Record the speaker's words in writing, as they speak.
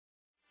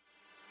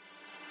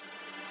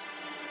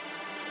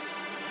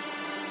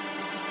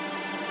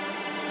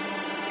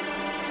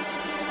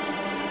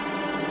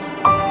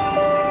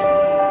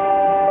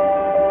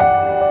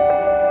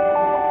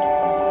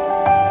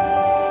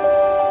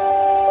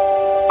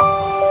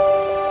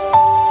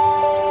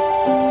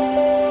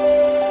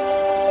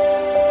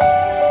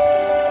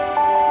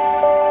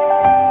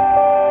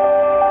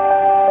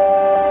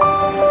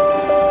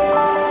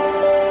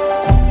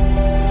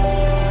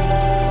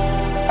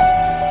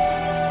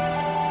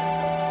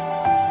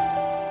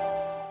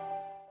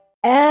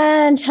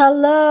And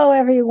hello,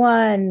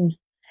 everyone,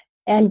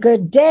 and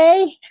good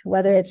day,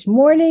 whether it's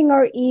morning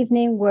or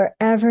evening,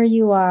 wherever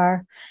you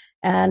are.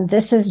 And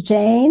this is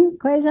Jane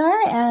Quasar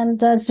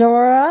and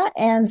Zora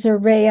and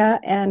Zaria,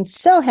 and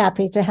so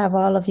happy to have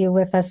all of you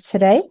with us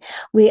today.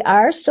 We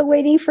are still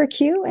waiting for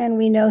Q, and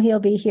we know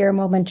he'll be here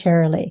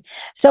momentarily.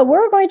 So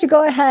we're going to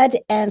go ahead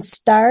and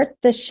start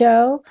the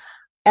show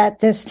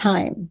at this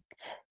time.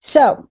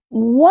 So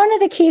one of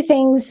the key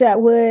things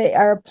that we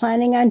are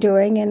planning on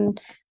doing, and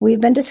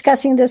we've been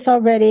discussing this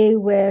already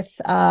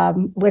with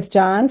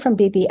John from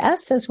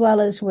BBS as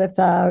well as with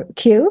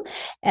Q,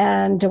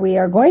 and we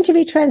are going to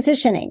be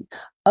transitioning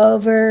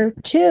over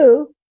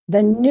to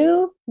the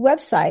new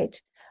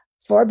website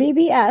for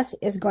BBS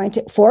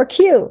for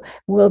Q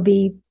will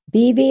be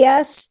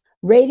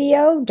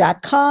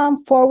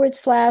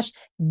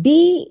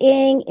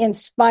bbsradio.com/being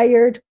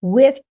inspired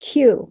with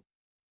Q.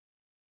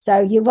 So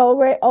you've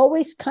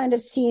always kind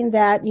of seen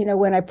that,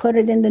 when I put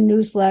it in the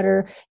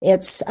newsletter,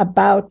 it's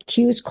about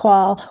Q's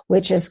call,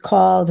 which is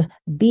called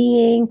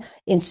Being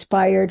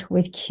Inspired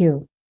with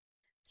Q.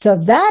 So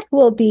that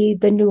will be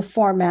the new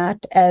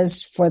format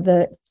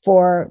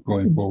for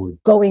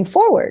going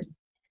forward.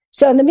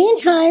 So in the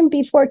meantime,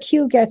 before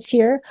Q gets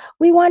here,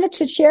 we wanted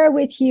to share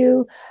with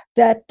you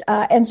that,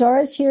 and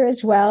Zora's here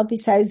as well,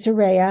 besides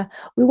Zaria.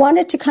 We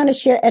wanted to kind of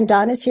share, and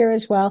Donna's here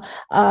as well,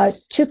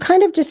 to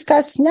kind of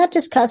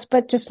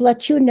but just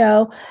let you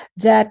know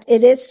that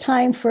it is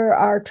time for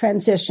our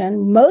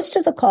transition. Most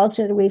of the calls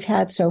that we've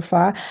had so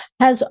far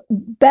has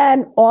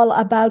been all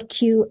about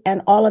Q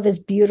and all of his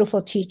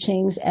beautiful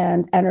teachings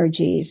and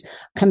energies,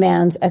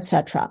 commands,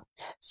 etc.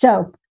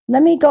 So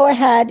let me go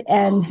ahead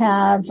and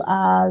have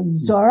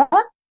Zora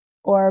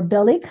or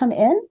Billie come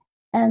in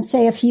and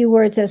say a few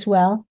words as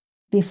well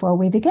before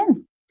we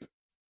begin.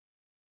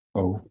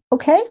 Oh.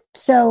 Okay.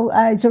 So,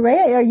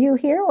 Zaria, are you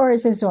here or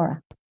is it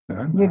Zora?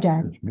 You're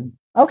done.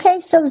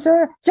 Okay. So,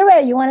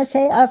 Zaria, you want to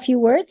say a few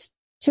words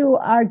to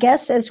our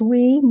guests as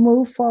we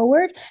move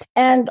forward?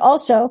 And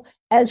also,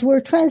 as we're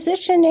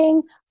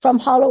transitioning from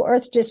Hollow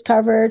Earth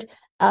Discovered,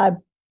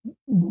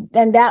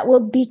 and that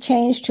will be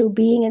changed to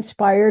Being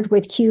Inspired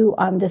with Q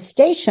on the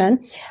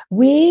station.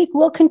 We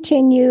will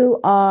continue.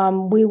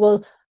 We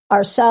will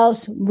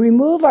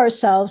remove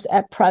ourselves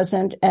at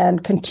present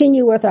and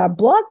continue with our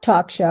blog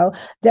talk show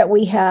that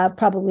we have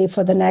probably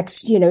for the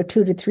next, 2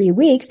 to 3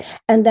 weeks,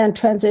 and then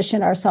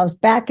transition ourselves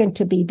back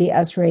into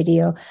BBS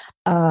radio,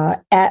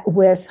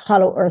 with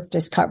Hollow Earth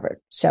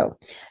Discovered. So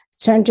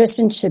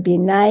transition should be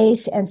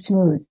nice and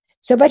smooth.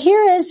 So, but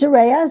here is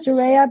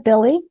Zaria,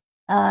 Billie,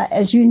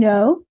 as you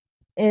know,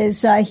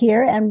 is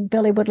here, and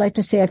Billie would like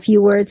to say a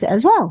few words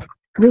as well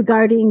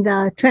regarding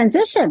the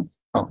transition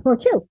for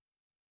Q.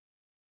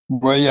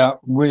 Well, yeah,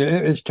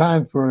 it's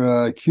time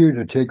for Q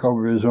to take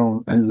over his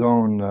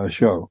own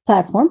show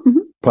platform. Mm-hmm.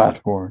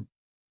 Platform.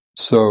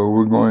 So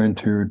we're going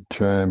to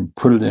try and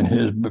put it in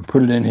his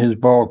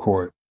ball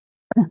court.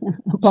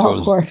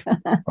 Court.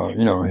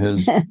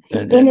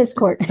 In his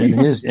court.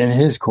 in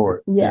his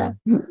court. Yeah.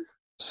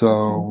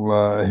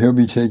 So he'll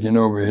be taking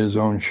over his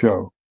own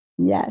show.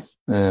 Yes.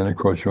 And of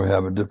course, you'll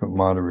have a different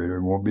moderator.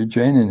 It won't be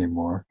Jane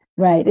anymore.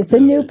 Right. It's a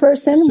new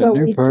person. It's a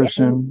new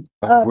person,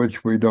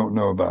 which we don't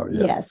know about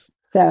yet. Yes.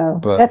 So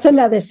that's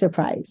another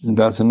surprise.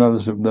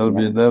 That'll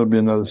be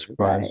another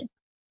surprise. Right.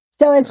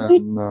 So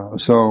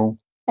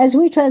as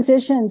we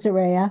transition,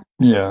 Zaria.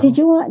 Yeah. Did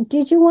you want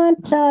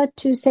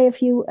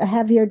to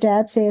have your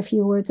dad say a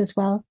few words as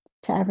well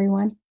to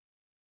everyone?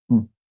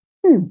 How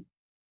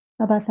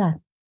about that?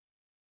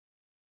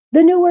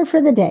 The new word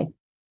for the day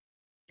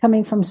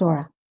coming from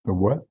Zora. The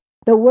what?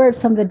 The word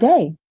from the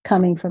day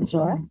coming from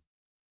Zora.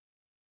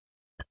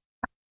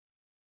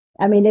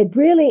 I mean, it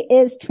really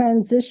is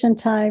transition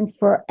time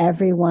for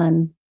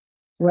everyone.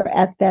 We're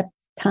at that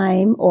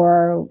time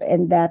or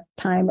in that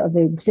time of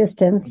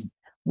existence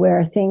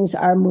where things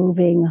are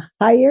moving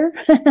higher,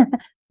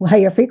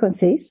 higher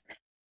frequencies,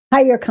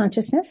 higher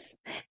consciousness,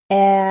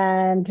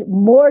 and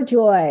more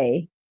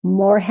joy,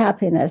 more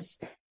happiness,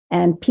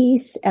 and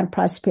peace and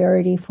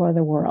prosperity for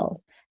the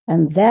world.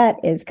 And that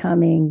is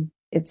coming.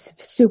 It's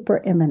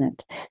super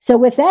imminent. So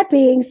with that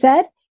being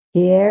said,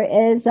 here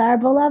is our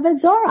beloved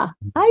Zora.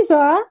 Hi,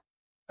 Zora.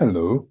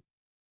 Hello.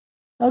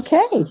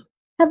 Okay.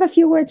 Have a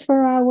few words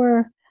for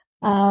our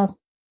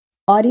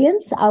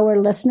audience, our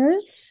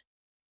listeners.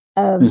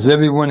 Is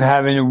everyone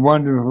having a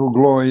wonderful,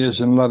 glorious,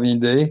 and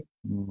loving day?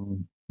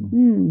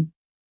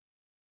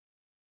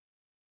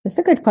 That's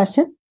a good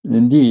question.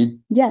 Indeed.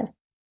 Yes.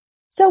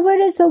 So what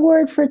is the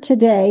word for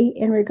today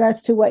in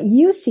regards to what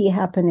you see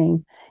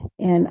happening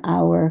in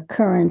our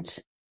current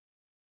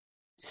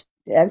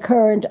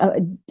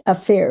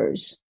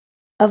affairs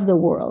of the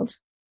world?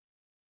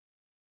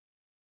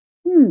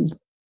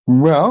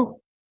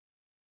 Well,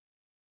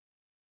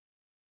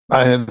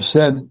 I have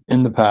said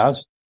in the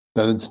past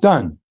that it's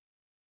done.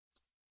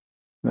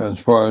 As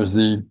far as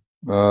the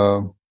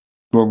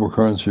global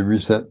currency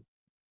reset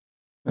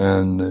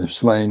and the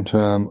slang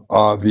term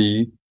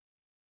RV.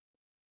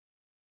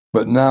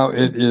 But now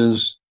it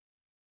is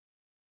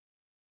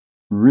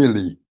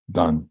really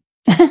done.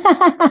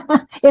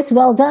 It's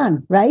well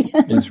done, right?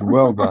 It's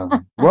well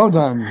done. Well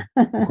done,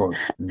 of course.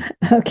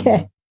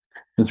 Okay.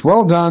 It's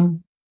well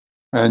done,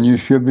 and you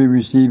should be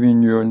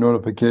receiving your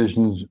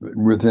notifications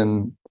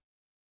within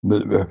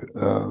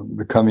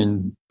the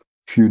coming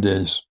few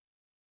days.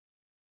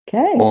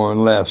 Okay. Or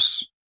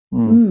less.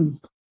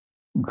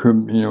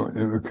 Could,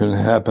 it can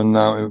happen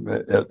now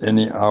at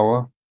any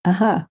hour,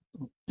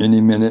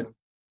 any minute.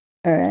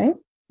 All right.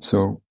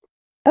 So.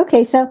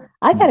 Okay, so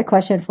I got a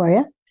question for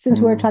you,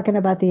 since we're talking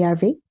about the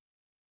RV.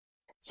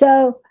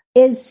 So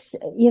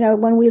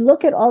when we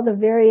look at all the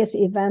various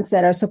events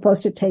that are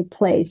supposed to take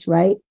place,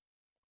 right?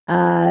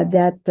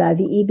 That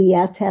the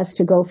EBS has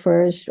to go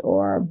first,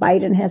 or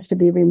Biden has to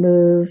be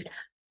removed.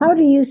 How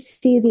do you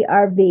see the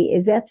RV?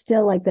 Is that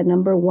still like the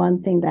number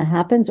one thing that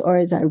happens, or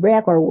is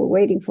Iraq, or we're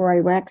waiting for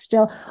Iraq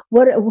still?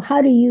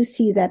 How do you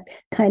see that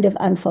kind of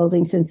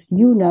unfolding, since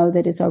you know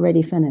that it's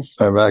already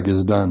finished? Iraq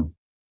is done.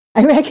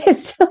 Iraq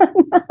is done.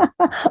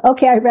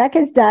 Okay, Iraq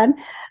is done.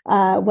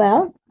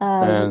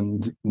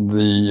 And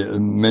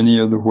many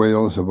of the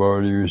whales have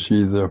already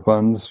received their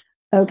funds.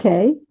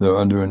 Okay. They're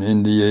under an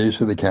NDA,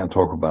 so they can't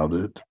talk about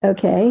it.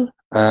 Okay.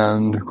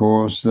 And of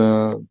course,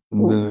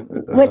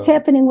 what's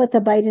happening with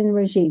the Biden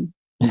regime?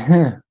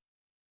 Yeah.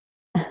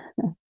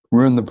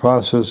 We're in the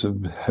process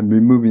of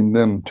removing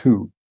them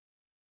too.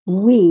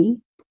 We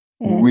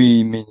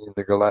meaning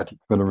the Galactic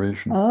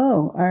Federation.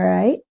 Oh, all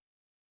right.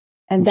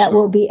 And that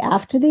will be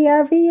after the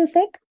RV, you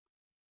think?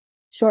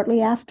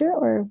 Shortly after,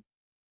 or?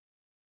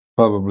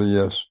 Probably,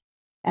 yes.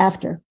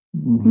 After.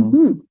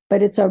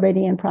 But it's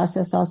already in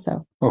process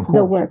also. Of course.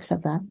 The works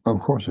of that.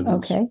 Of course it is.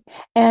 Okay.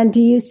 And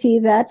do you see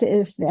that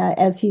if,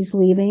 as he's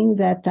leaving,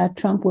 that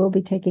Trump will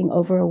be taking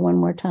over one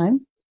more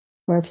time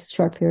for a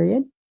short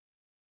period?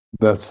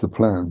 That's the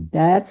plan.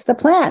 That's the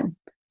plan.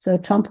 So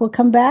Trump will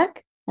come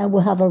back and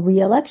we'll have a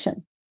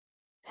re-election.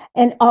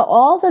 And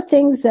all the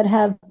things that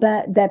have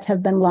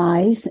been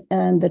lies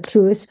and the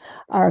truths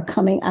are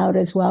coming out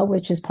as well,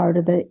 which is part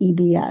of the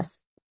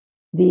EBS,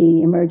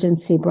 the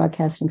Emergency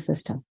Broadcasting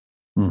System.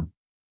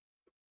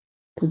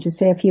 Could you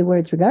say a few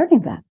words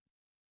regarding that?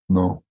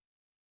 No.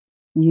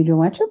 You don't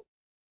want to?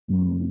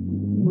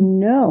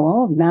 No.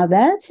 Oh, now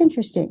that's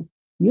interesting.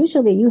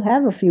 Usually you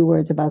have a few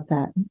words about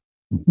that.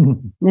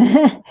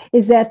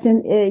 Is that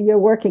you're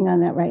working on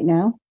that right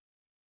now?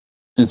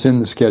 It's in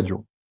the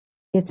schedule.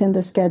 It's in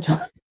the schedule.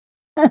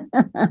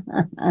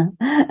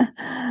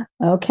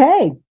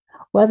 Okay.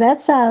 Well,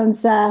 that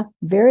sounds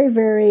very,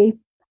 very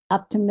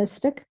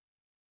optimistic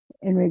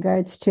in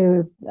regards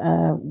to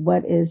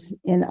what is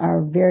in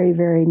our very,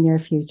 very near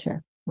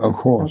future. Of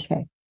course.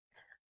 Okay.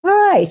 All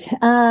right.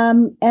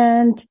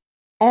 And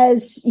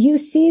as you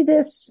see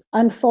this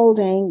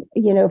unfolding,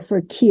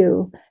 for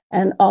Q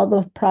and all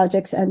the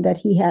projects and that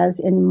he has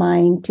in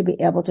mind to be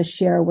able to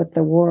share with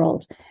the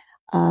world,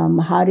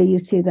 how do you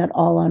see that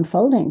all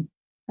unfolding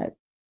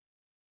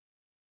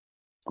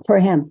for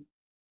him?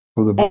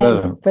 For the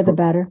better. For the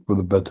better. For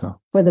the better.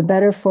 For the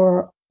better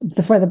for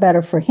the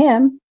better for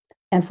him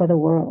and for the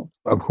world.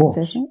 Of course.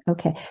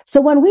 Okay.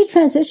 So when we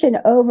transition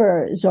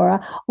over,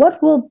 Zora, what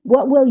do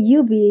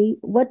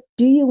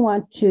you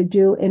want to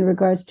do in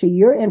regards to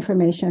your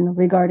information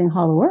regarding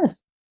Hollow Earth?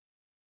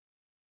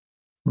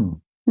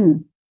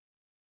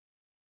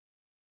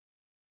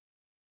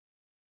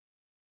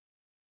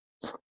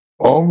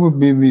 All will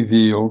be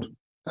revealed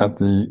at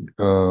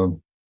the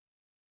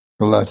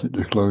Galactic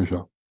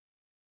Disclosure.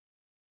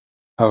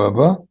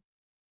 However,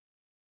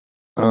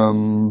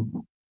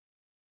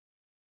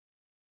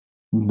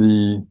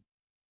 the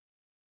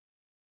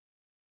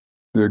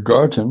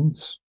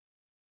Gartans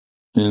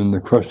in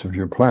the crust of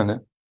your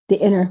planet, the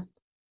inner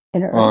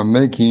are Earth,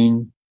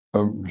 making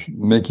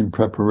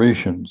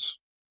preparations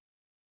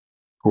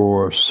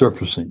for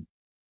surfacing.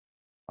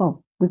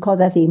 Oh, we call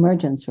that the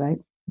emergence, right?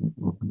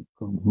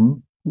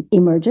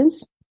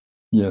 Emergence?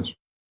 Yes,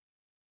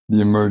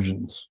 the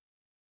emergence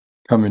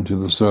coming to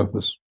the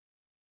surface.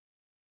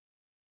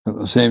 At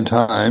the same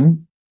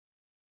time,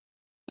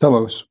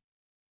 Telos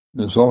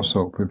is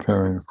also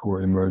preparing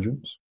for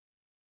emergence.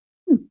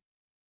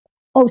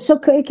 Oh, so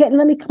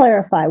let me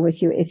clarify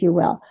with you, if you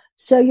will.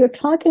 So you're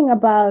talking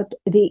about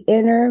the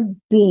inner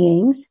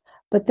beings,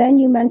 but then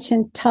you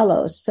mentioned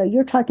Telos. So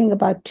you're talking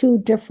about two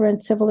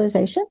different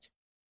civilizations?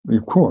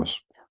 Of course.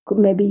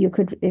 Maybe you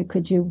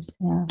could you?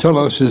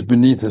 Telos is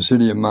beneath the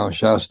city of Mount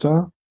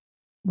Shasta.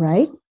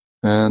 Right.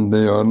 And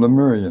they are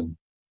Lemurian.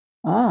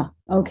 Ah,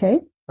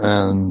 okay.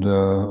 And,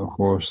 of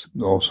course,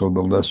 also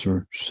the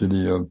lesser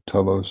city of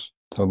Telos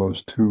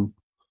 2,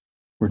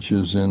 which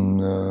is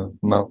in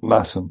Mount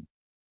Lassen.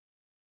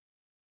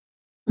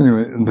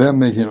 Anyway,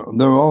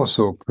 they're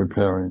also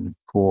preparing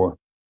for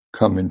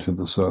coming to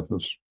the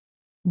surface.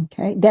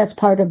 Okay. That's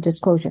part of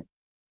disclosure.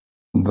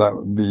 That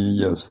would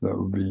be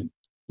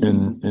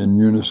in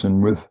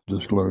unison with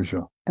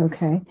disclosure.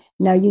 Okay.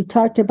 Now you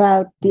talked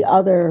about the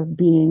other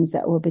beings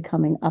that will be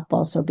coming up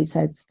also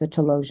besides the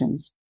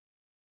Telosians.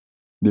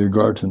 The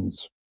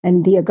Agartans.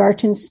 And the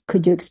Agartans,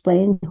 could you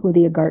explain who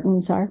the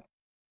Agartans are?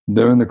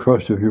 They're in the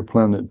crust of your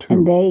planet too.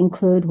 And they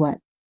include what?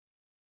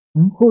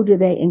 Who do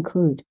they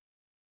include?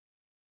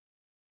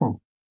 Oh,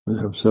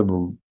 they have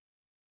several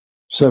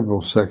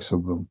sects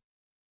of them.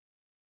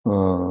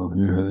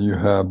 You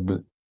have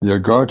the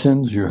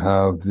Agartans, you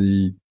have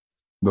the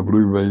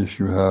blue race,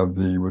 you have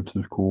what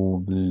is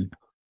called the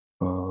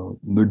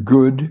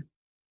good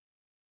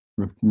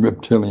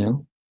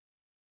reptilian,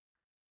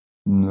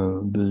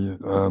 the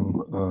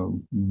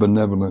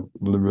benevolent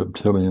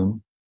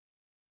reptilian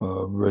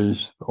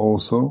race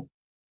also.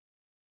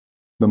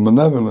 The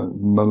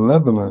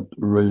malevolent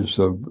race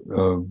of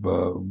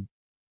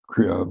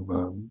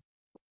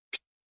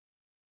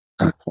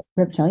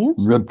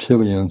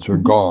reptilians are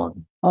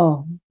gone.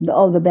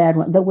 The bad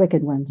one, the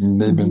wicked ones.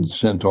 They've been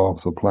sent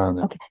off the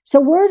planet. Okay. So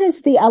where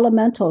does the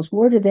elementals,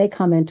 where do they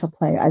come into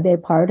play? Are they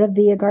part of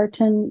the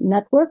Agarthan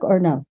network or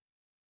no?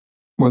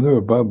 Well, they're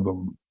above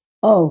them.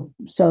 Oh,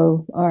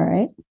 so, all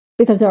right.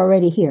 Because they're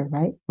already here,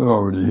 right? They're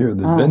already here.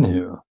 They've been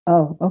here.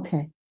 Oh,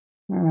 okay.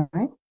 All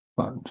right.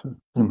 But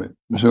anyway,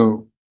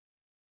 so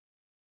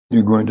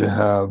you're going to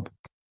have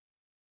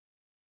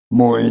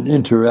more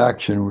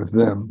interaction with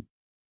them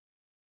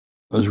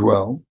as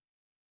well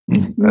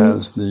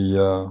as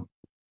the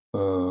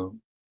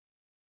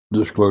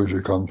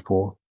disclosure comes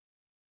forth.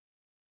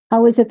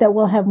 How is it that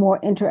we'll have more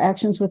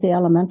interactions with the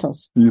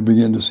elementals? You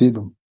begin to see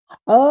them.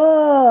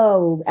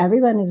 Oh,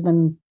 everyone has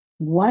been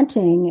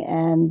wanting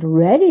and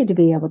ready to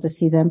be able to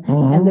see them.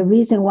 And the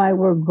reason why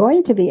we're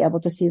going to be able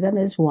to see them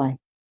is why?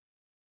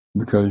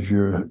 Because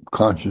your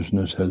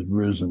consciousness has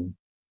risen.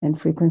 And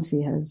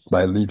frequency has.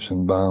 By leaps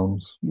and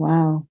bounds.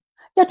 Wow.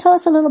 Yeah, tell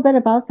us a little bit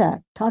about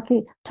that.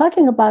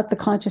 Talking about the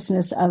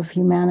consciousness of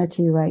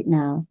humanity right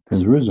now.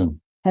 Has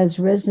risen.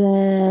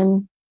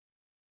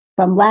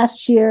 From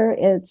last year,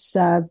 it's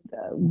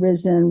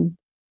risen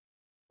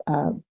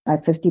by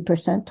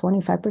 50%,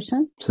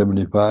 25%?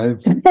 75.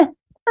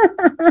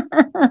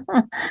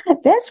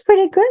 That's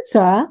pretty good,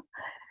 Zara.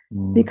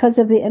 Because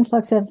of the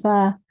influx of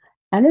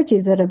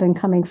energies that have been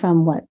coming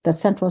from the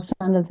central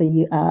sun of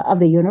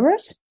the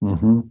universe?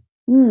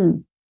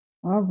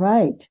 All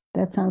right.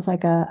 That sounds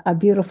like a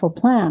beautiful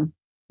plan.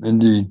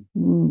 Indeed.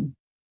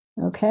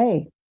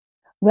 Okay.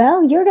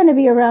 Well, you're going to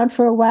be around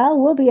for a while.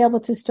 We'll be able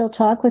to still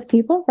talk with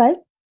people, right?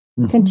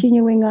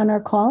 Continuing on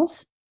our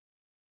calls.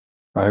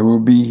 I will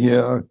be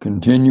here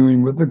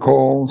continuing with the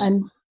calls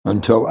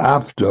until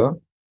after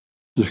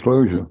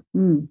disclosure.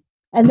 And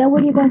then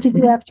what are you going to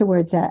do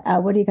afterwards? What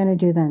are you going to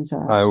do then,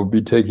 Zara? I will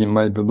be taking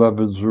my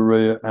beloved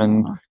Zoraya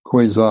and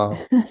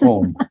Quasar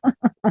home.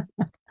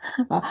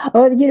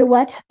 Oh, you know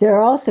what? There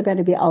are also going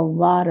to be a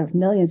lot of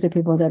millions of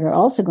people that are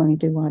also going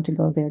to want to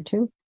go there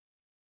too.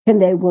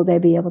 Will they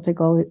be able to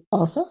go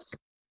also?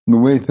 The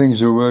way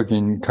things are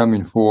working,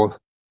 coming forth,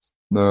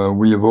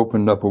 we have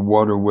opened up a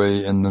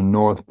waterway in the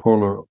North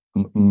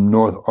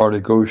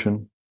Arctic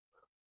Ocean,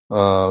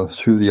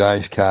 through the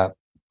ice cap,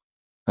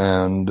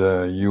 and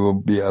you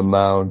will be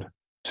allowed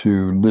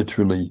to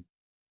literally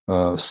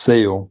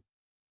sail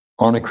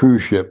on a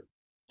cruise ship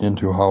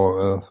into Hollow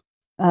Earth.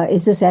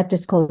 Is this at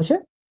disclosure?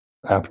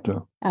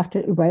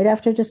 Right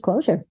after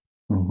disclosure.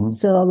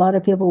 So a lot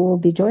of people will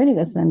be joining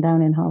us then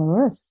down in Hollow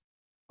Earth.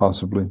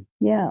 Possibly.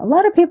 Yeah. A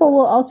lot of people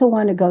will also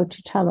want to go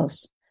to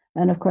Telos.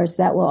 And of course,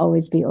 that will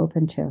always be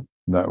open too.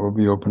 That will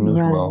be open as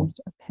well.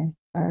 Okay.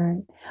 All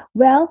right.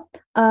 Well,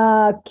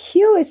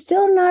 Q is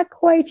still not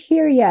quite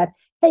here yet.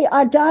 Hey,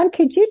 Don,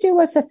 could you do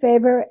us a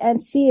favor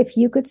and see if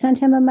you could send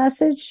him a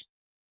message?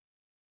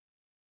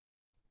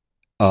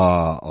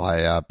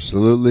 I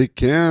absolutely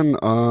can.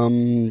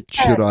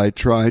 Should I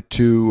try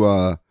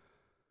to,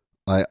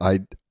 I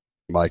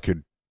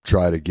could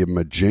try to give him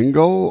a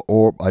jingle,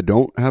 or I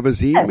don't have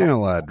his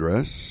email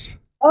address.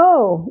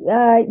 Oh,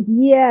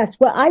 yes.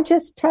 Well, I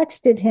just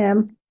texted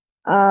him,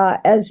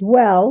 as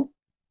well.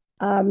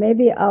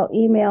 Maybe I'll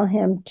email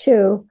him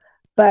too,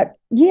 but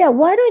yeah,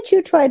 why don't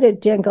you try to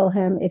jingle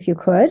him if you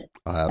could?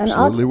 I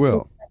absolutely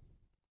will.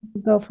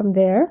 Go from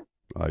there.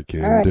 I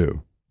can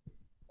do.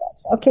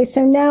 Okay,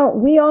 so now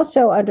we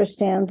also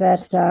understand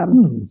that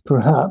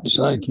perhaps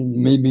I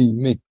can maybe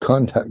make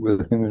contact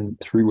with him and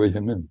three-way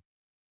him in.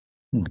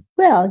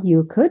 Well,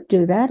 you could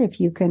do that if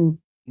you can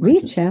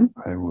reach him.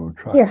 I will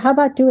try. Here, how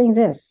about doing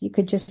this? You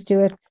could just do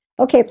it.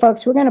 Okay,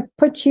 folks, we're going to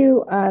put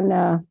you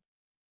on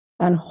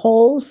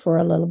hold for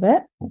a little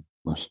bit.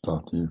 Must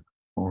start you.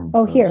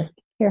 Here.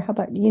 How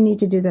about you need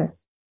to do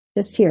this?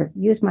 Just here.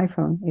 Use my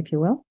phone, if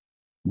you will.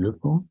 Your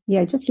phone?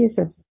 Yeah, just use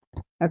this.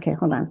 Okay,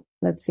 hold on.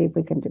 Let's see if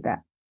we can do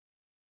that.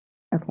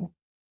 Okay.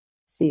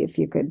 See if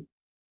we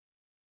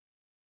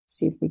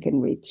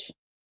can reach.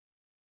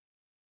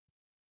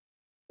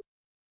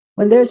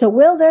 When there's a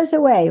will, there's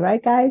a way,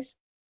 right, guys?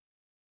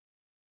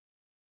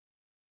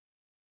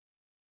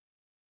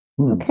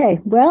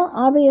 Okay. Well,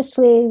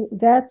 obviously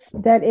that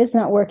is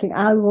not working.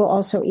 I will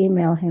also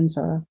email him,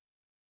 Zora.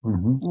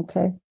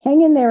 Okay.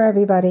 Hang in there,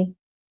 everybody.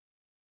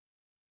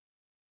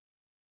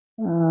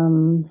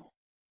 Don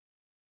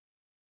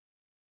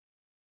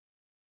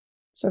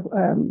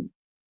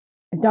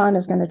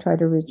is going to try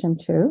to reach him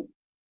too.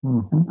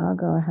 I'll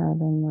go ahead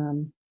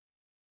and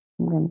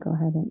I'm going to go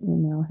ahead and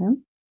email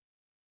him.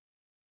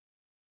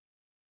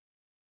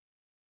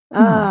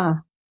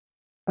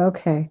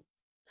 Okay.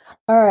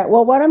 All right.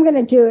 Well, what I'm going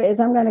to do is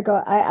I'm going to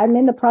go. I'm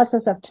in the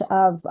process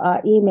of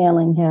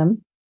emailing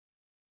him,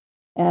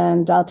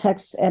 and I'll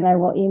text and I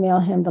will email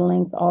him the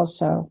link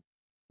also,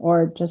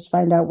 or just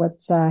find out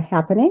what's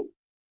happening.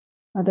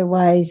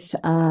 Otherwise,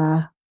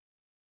 okay,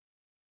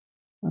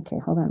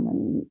 hold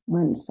on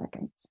 1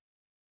 second.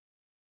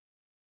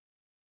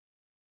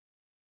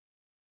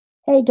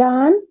 Hey,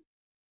 Don.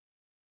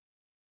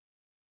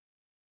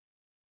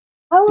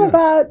 How Yes.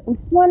 about you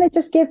want to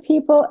just give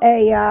people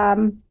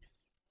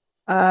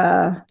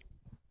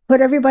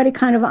put everybody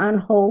kind of on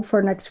hold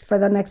for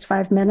the next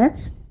 5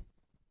 minutes?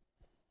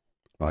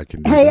 I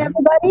can do Hey, that.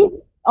 everybody,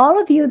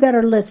 all of you that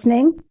are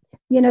listening,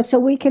 so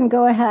we can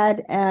go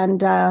ahead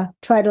and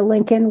try to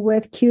link in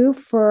with Q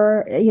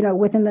for,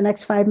 within the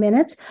next 5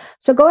 minutes.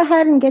 So go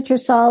ahead and get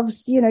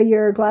yourselves,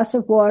 your glass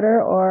of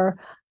water or,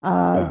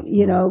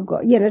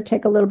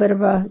 take a little bit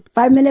of a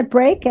 5-minute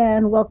break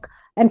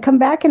and come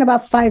back in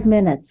about 5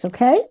 minutes.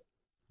 Okay.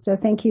 So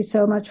thank you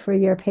so much for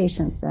your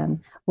patience, and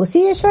we'll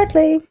see you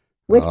shortly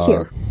with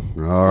Q.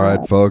 All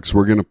right, folks,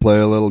 we're going to play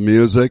a little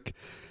music.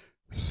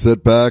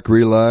 Sit back,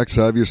 relax,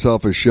 have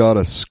yourself a shot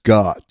of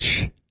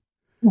scotch.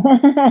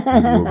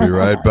 And we'll be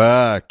right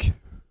back.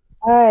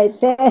 All right.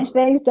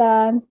 Thanks,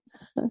 Don.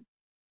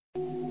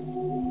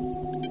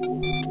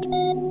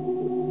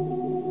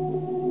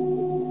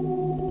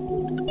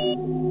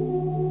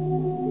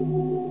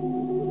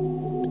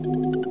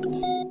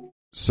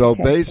 So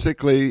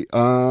basically,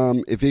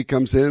 if he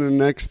comes in the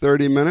next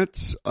 30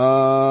 minutes,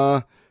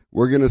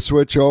 we're going to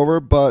switch over.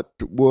 But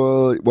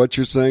what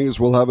you're saying is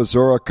we'll have a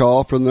Zora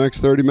call for the next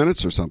 30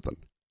 minutes or something.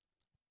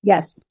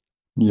 Yes.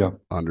 Yeah.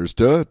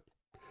 Understood.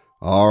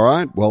 All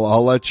right. Well,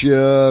 I'll let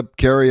you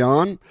carry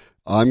on.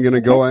 I'm going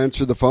to go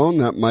answer the phone.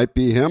 That might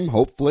be him.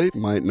 Hopefully,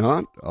 might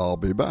not. I'll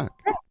be back.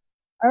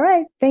 All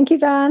right. Thank you,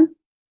 Don.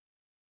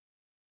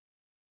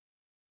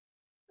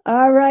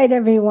 All right,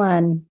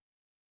 everyone.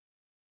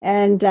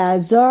 And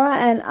Zora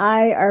and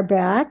I are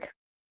back.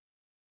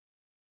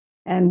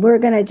 And we're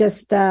going to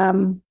just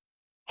hang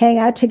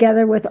out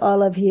together with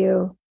all of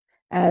you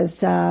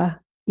as, and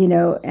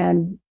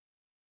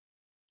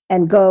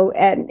go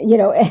and,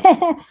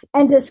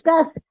 and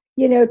discuss,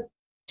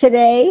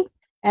 today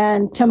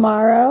and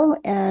tomorrow.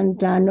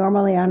 And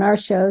normally on our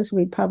shows,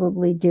 we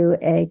probably do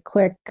a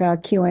quick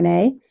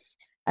Q&A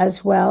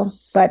as well.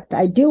 But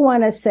I do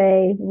want to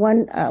say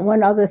one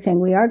other thing.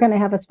 We are going to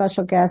have a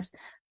special guest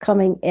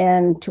coming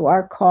in to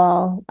our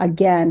call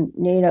again.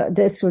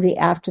 This would be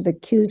after the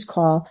Q's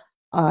call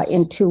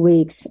in 2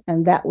 weeks.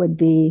 And that would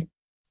be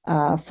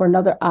for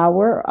another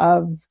hour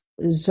of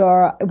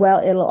Zora. Well,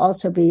 it'll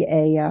also be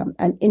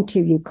an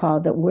interview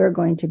call that we're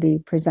going to be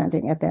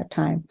presenting at that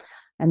time.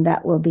 And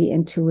that will be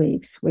in 2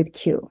 weeks with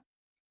Q.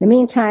 In the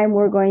meantime,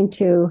 we're going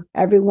to,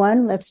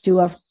 everyone, let's do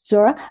a 5,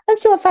 4,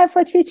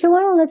 3, 2,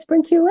 1, and let's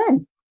bring Q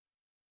in.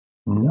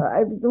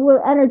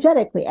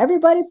 Energetically.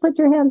 Everybody put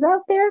your hands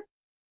out there,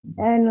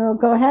 and we'll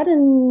go ahead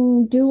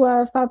and do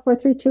a 5, 4,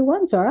 3, 2,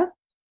 1, Zora.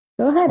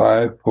 Go ahead.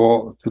 5,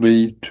 4,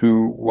 3,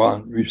 2,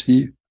 1,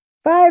 receive.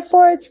 5,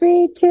 4,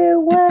 3, 2,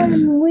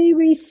 1, we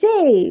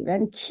receive,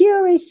 and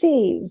Q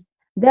receives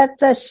that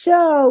the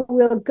show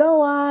will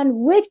go on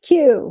with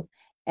Q,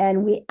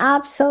 and we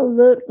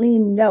absolutely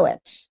know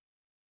it.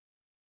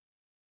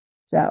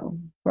 So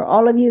for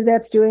all of you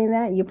that's doing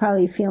that, you're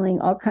probably feeling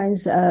all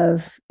kinds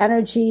of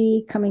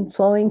energy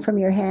flowing from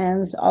your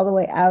hands all the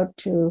way out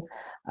to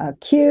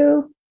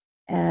Q,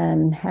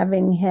 and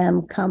having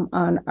him come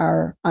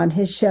on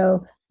his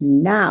show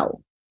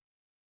now.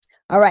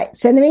 All right.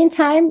 So in the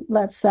meantime,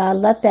 let's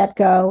let that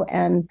go,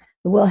 and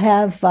we'll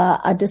have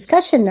a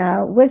discussion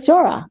now with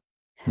Zora.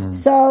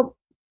 So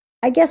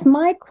I guess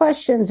my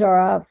question,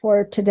 Zora,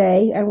 for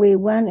today, and we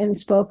went and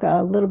spoke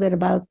a little bit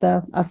about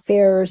the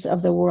affairs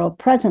of the world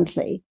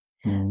presently.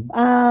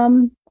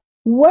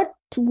 What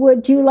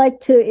would you like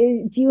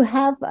to, do you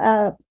have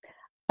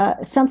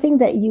something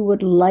that you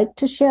would like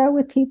to share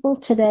with people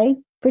today?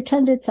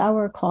 Pretend it's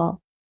our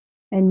call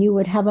and you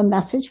would have a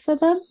message for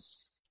them.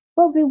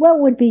 What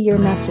would be your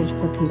message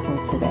for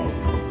people today?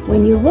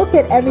 When you look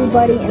at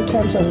everybody in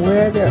terms of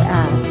where they're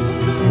at,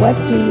 what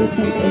do you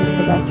think is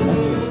the best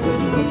message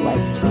that you would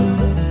like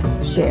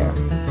to share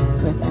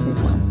with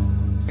everyone?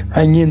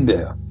 Hang in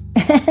there.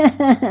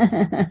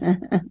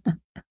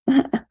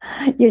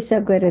 You're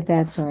so good at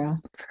that, Zora.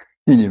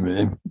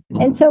 Anyway.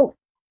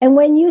 And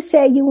when you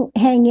say you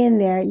hang in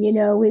there,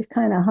 we've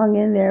kind of hung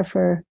in there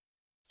for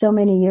so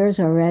many years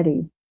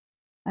already.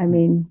 I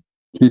mean,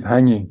 keep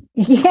hanging.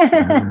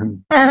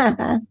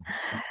 Yeah.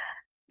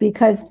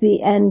 Because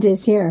the end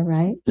is here,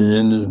 right? The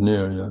end is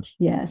near, yes.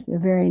 Yes,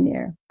 very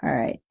near. All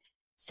right.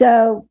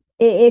 So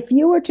if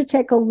you were to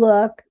take a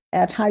look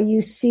at how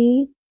you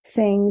see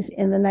things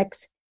in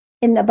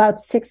about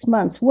 6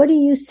 months, what do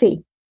you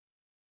see?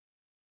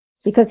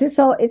 Because it's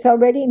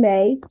already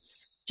May.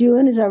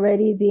 June is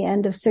already the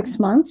end of 6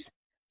 months.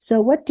 So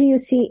what do you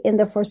see in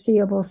the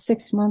foreseeable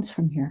 6 months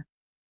from here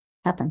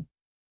happen?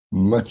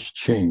 Much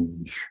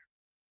change.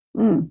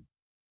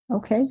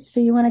 Okay, so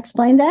you want to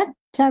explain that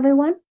to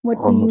everyone? What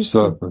on do the you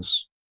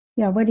surface.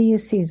 see? Yeah, what do you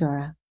see,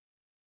 Zora?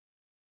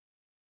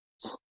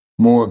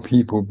 More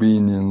people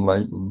being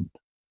enlightened.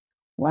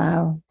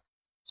 Wow.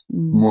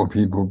 More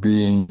people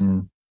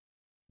being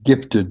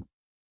gifted,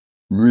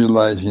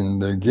 realizing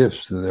their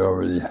gifts that they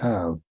already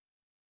have.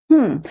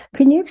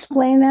 Can you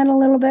explain that a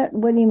little bit?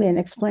 What do you mean?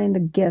 Explain the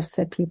gifts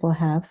that people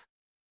have.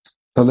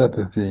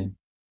 Telepathy.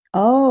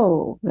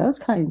 Oh, those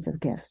kinds of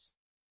gifts.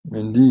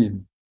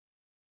 Indeed.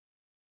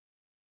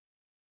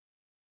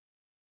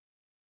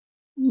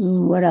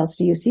 What else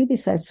do you see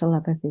besides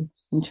telepathy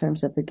in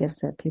terms of the gifts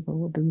that people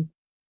will be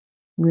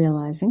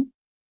realizing?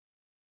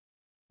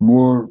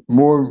 More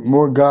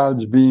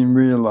gods being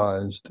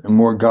realized and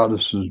more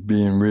goddesses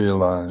being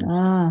realized.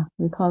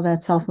 We call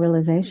that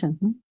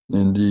self-realization.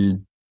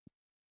 Indeed.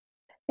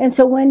 And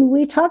so when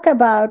we talk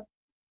about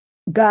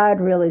God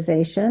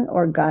realization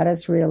or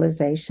goddess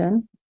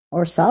realization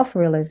or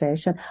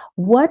self-realization,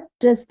 what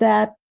does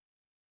that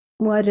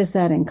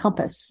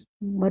encompass?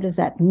 What does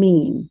that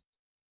mean?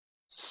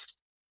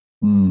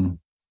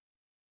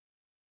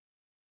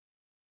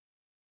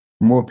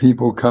 More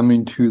people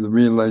coming to the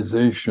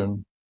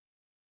realization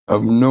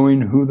of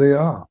knowing who they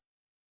are,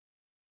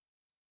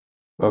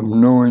 of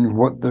knowing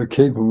what they're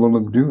capable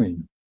of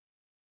doing.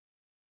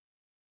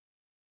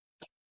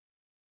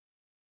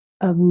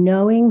 Of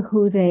knowing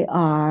who they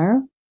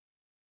are.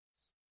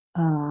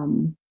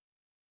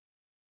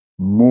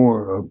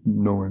 More of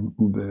knowing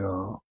who they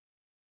are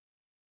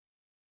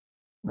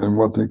and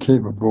what they're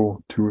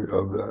capable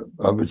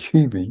of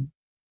achieving.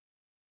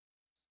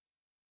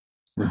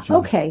 Which is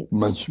okay.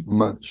 Much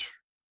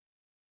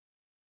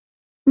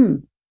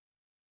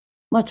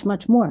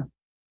more.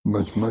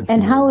 Much And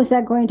more. how is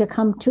that going to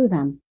come to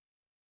them?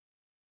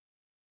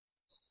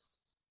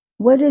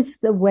 What is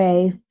the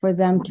way for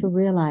them to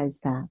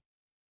realize that?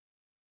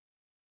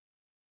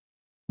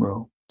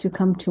 Well, to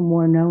come to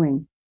more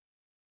knowing.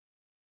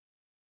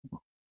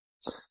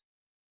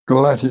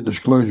 Galactic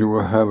disclosure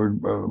will have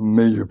a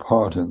major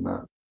part in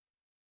that.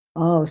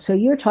 Oh, so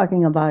you're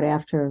talking about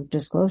after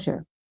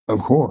disclosure. Of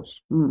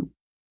course.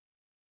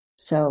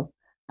 So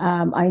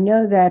I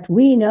know that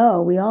we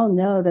all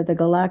know that the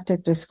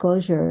galactic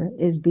disclosure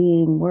is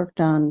being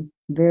worked on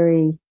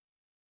very,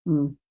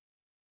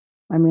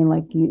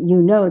 like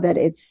you know that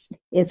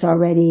it's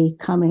already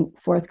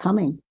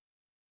forthcoming.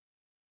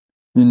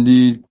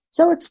 Indeed.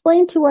 So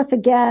explain to us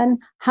again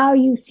how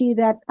you see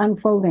that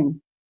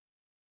unfolding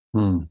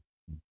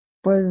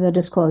for the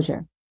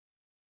disclosure.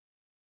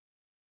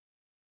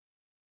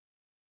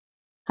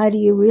 How do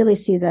you really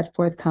see that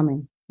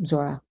forthcoming,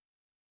 Zora?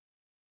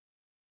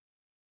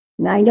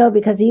 And I know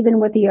because even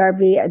with the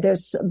RV,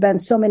 there's been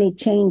so many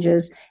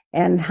changes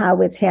and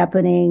how it's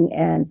happening.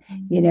 And,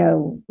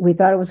 we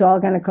thought it was all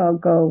going to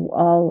go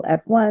all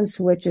at once,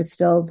 which is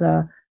still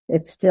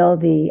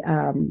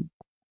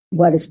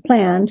what is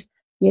planned,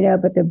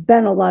 but there've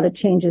been a lot of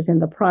changes in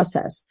the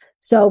process.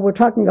 So we're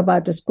talking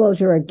about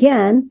disclosure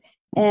again.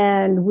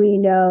 And we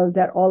know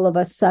that all of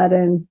a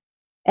sudden,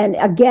 and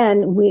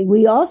again,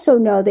 we also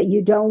know that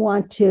you don't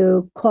want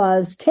to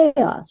cause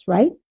chaos,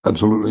 right?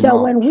 Absolutely. So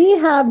not. when we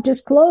have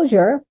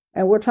disclosure,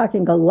 and we're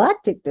talking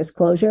galactic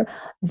disclosure,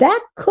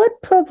 that could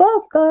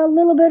provoke a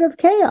little bit of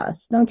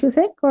chaos, don't you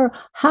think? Or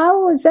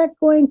how is that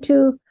going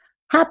to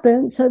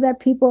happen so that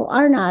people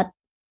are not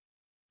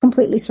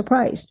completely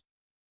surprised?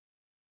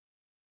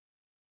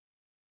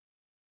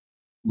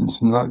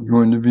 It's not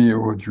going to be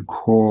what you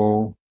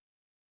call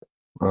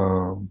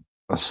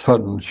a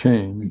sudden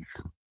change.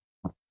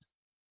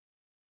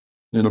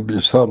 It'll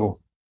be subtle,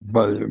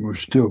 but it will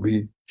still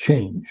be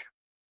change.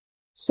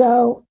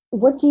 So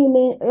what do you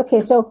mean?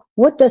 Okay, so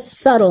what does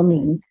subtle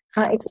mean?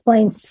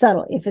 Explain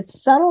subtle. If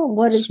it's subtle,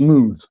 what is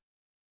smooth?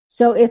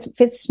 So if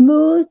it's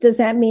smooth, does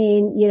that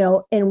mean,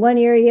 in one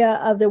area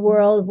of the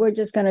world, we're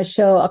just going to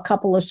show a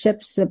couple of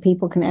ships that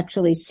people can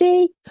actually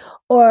see,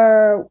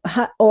 or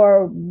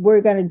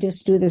we're going to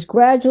just do this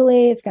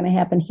gradually? It's going to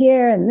happen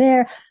here and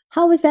there.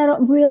 How is that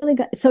really?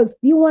 So if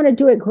you want to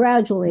do it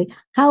gradually,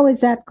 how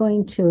is that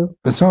going to?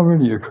 It's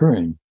already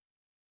occurring.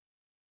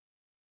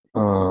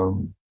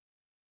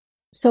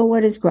 So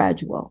what is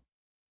gradual?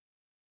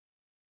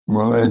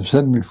 Well, I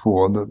said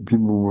before that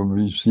people will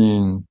be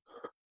seeing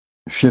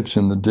ships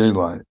in the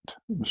daylight.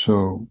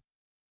 So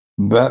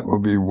that will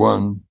be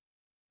one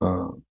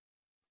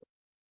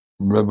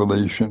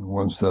revelation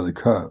once that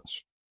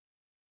occurs.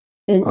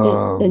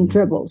 In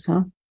dribbles,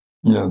 huh?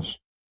 Yes.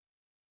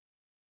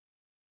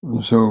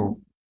 So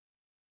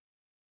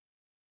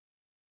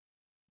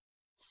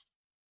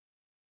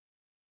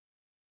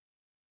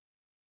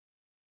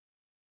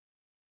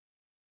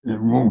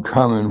it won't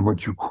come in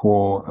what you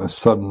call a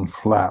sudden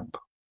flap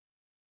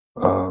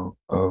of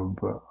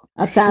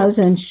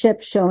 1,000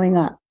 ships showing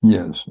up.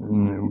 Yes,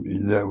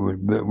 and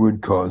that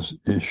would cause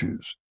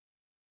issues.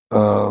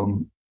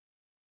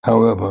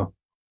 However,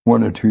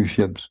 one or two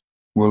ships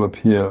will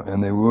appear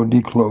and they will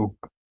decloak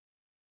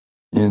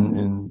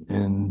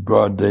in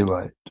broad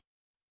daylight.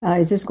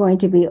 Is this going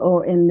to be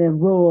in the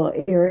rural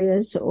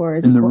areas, or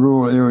in the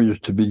rural areas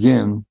to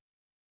begin?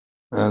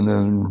 and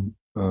then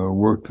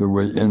work their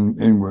way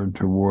inward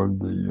toward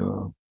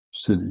the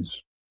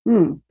cities.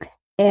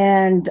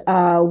 And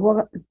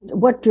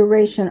what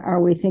duration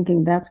are we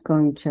thinking that's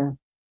going to?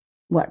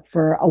 What,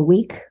 for a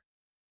week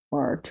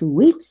or 2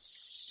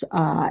 weeks?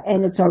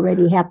 And it's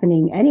already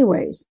happening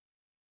anyways.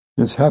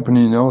 It's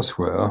happening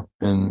elsewhere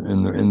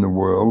in the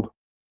world.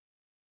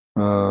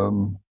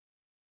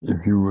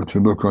 If you were to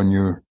look on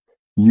your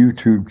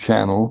YouTube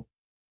channel,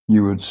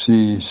 you would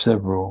see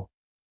several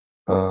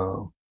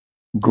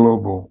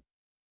global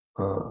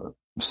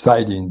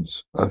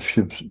sightings of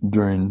ships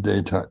during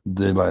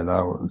daylight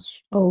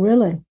hours. Oh,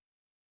 really?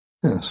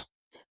 Yes.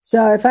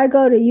 So if I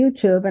go to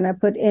YouTube and I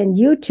put in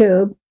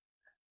YouTube,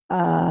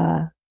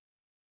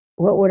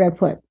 what would I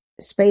put?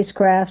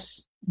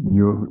 Spacecrafts?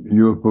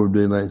 UFO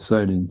daylight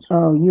sightings.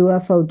 Oh,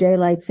 UFO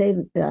daylight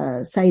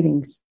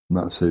sightings.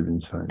 Not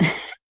saving sightings.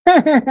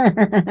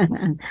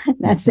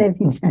 Not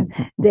saving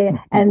sightings.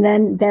 And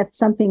then that's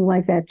something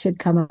like that should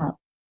come up.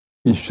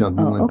 It's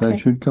something that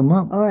should come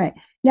up. All right.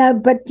 Now,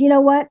 but you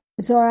know what,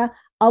 Zora?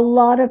 A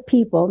lot of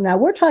people, now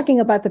we're talking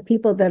about the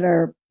people that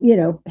are,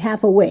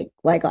 half awake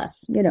like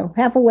us,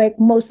 half awake,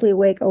 mostly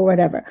awake or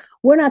whatever.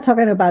 We're not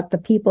talking about the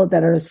people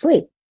that are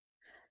asleep.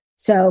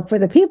 So for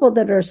the people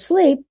that are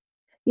asleep,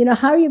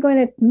 how are you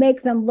going to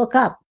make them look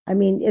up? I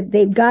mean,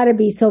 they've got to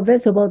be so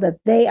visible that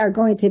they are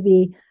going to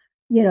be,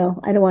 I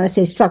don't want to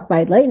say struck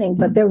by lightning,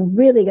 but they're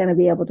really going to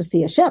be able to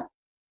see a ship.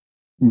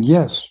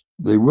 Yes,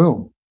 they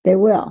will. They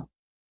will.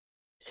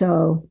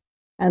 So,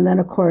 and then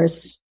of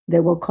course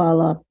they will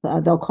call up.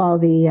 They'll call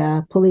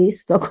the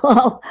police. They'll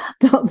call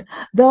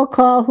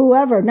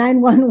whoever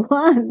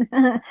 911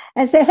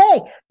 and say,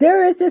 "Hey,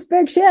 there is this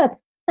big ship,"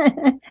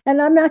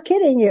 and I'm not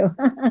kidding you.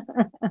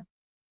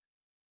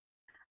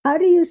 How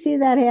do you see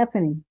that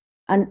happening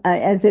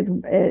as it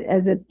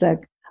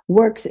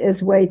works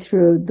its way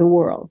through the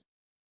world?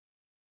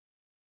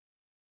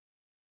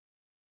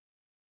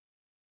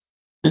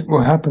 It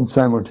will happen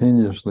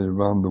simultaneously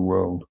around the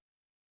world.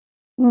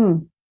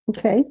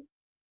 Okay.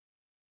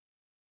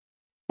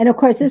 And of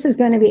course, this is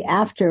going to be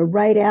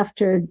right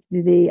after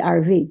the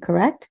RV,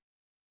 correct?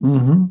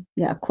 Mm-hmm.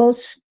 Yeah,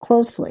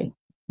 closely.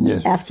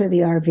 Yes. After the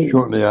RV.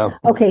 Shortly after.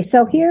 Okay,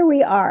 so here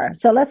we are.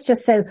 So let's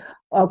just say,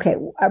 okay,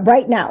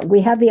 right now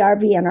we have the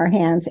RV in our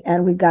hands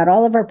and we've got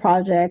all of our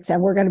projects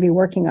and we're going to be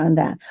working on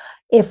that.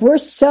 If we're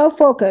so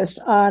focused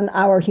on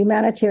our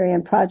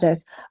humanitarian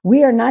projects,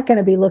 we are not going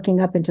to be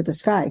looking up into the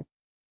sky.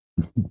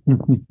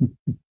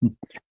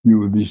 You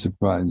would be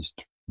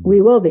surprised.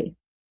 We will be.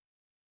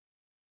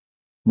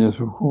 Yes,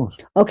 of course.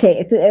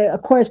 Okay,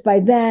 of course,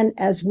 by then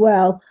as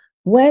well,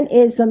 when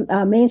is the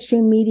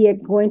mainstream media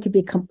going to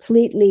be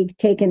completely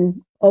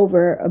taken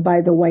over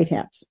by the white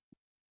hats?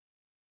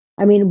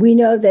 I mean, we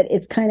know that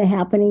it's kind of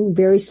happening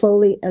very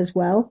slowly as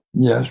well.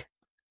 Yes.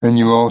 And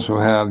you also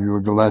have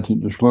your galactic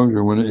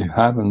disclosure. When it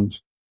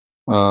happens,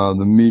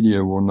 the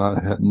media will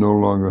no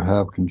longer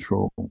have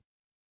control.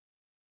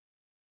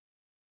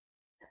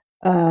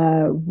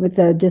 With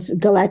the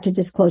galactic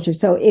disclosure.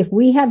 So if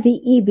we have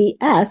the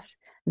EBS,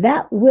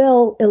 that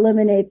will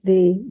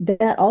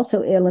that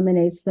also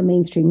eliminates the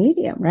mainstream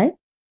media, right?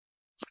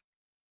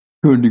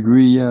 To a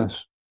degree,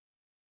 yes.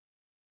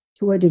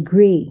 To a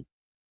degree.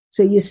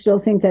 So you still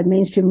think that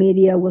mainstream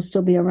media will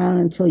still be around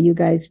until you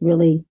guys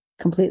really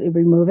completely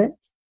remove it?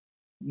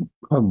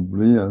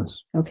 Probably,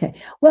 yes. Okay.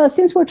 Well,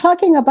 since we're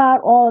talking about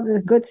all of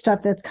the good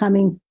stuff that's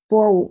coming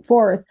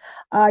forth,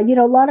 a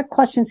lot of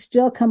questions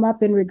still come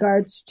up in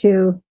regards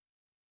to,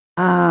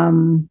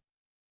 well,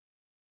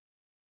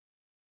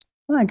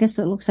 I guess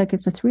it looks like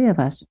it's the three of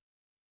us.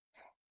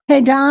 Hey,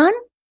 Don?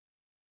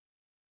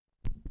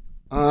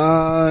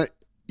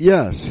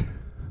 Yes.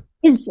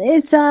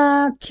 Is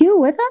Q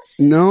with us?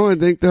 No, I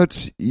think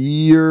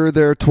you're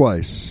there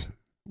twice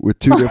with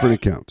two different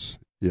accounts.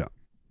 Yeah.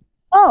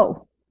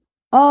 Oh,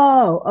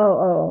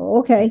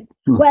 okay.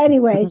 Well,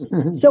 anyways,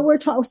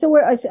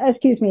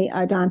 excuse me,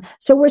 Don.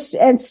 So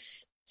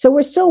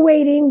we're still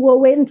waiting. We're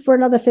waiting for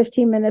another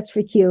 15 minutes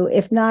for Q.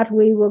 If not,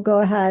 we will go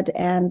ahead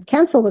and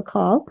cancel the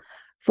call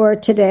for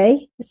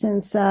today,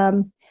 since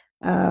since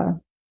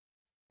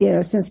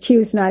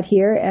Q's not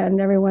here and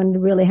everyone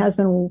really has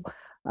been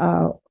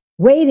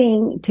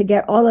waiting to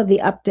get all of the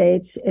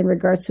updates in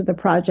regards to the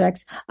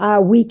projects.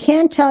 We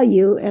can tell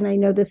you, and I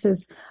know this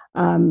is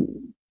a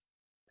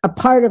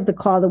part of the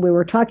call that we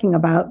were talking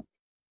about,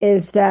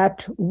 is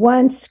that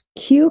once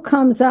Q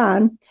comes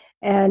on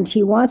and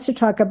he wants to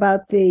talk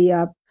about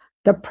the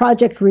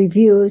project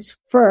reviews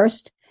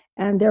first,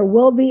 and there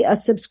will be a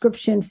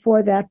subscription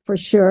for that for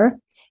sure.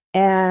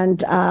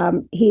 And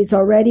he's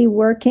already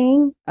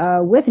working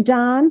with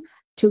Don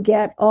to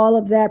get all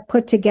of that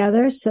put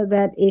together so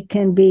that it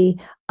can be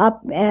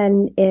up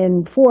and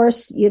in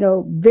force,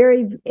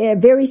 very,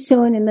 very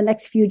soon in the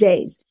next few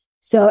days.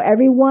 So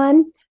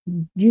everyone,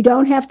 you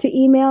don't have to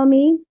email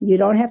me. You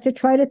don't have to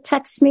try to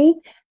text me.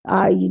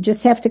 You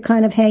just have to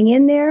kind of hang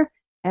in there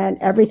and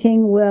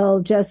everything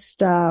will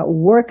just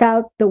work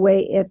out the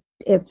way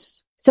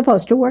it's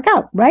supposed to work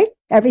out, right?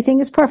 Everything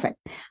is perfect.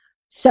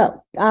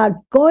 So,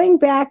 going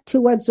back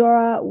to what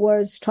Zora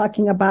was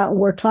talking about,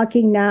 we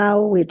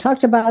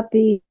talked about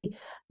the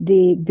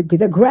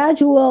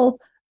gradual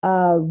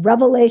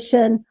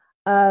revelation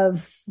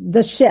of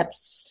the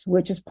ships,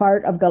 which is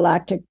part of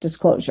galactic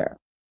disclosure,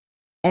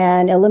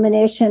 and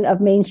elimination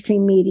of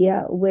mainstream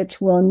media,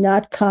 which will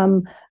not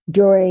come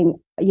during,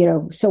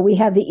 so we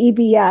have the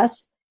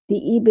EBS.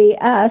 The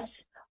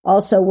EBS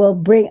also will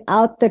bring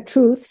out the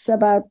truths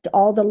about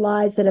all the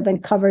lies that have been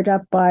covered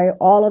up by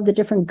all of the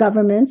different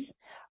governments,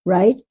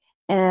 right?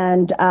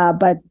 And,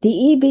 but the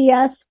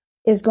EBS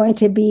is going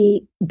to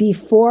be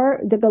before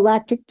the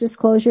galactic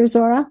disclosure,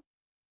 Zora?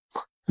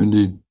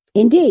 Indeed.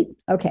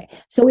 Okay.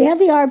 So we have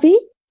the RV,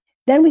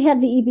 then we have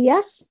the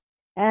EBS,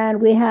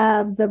 and we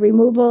have the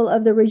removal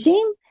of the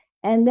regime,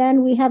 and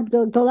then we have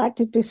the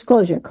galactic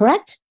disclosure,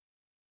 correct?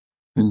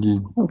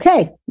 Indeed.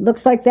 Okay.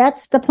 Looks like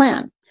that's the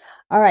plan.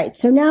 All right.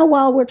 So now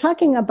while we're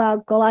talking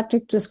about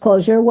galactic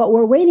disclosure, what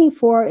we're waiting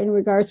for in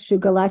regards to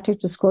galactic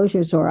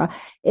disclosure, Zora,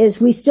 is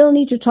we still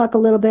need to talk a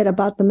little bit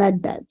about the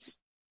med beds.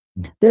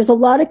 There's a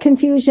lot of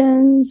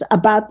confusions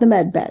about the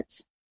med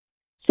beds.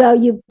 So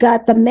you've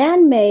got the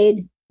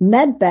man-made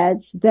med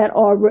beds that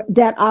are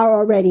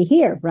already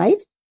here, right?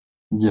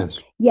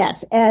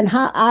 Yes. And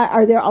how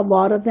are there a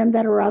lot of them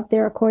that are out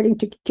there, according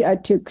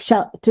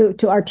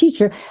to our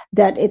teacher,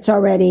 that it's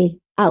already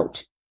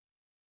out?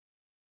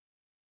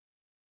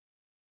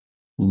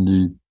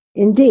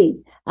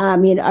 Indeed. I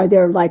mean, are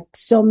there like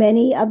so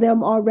many of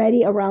them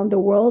already around the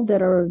world that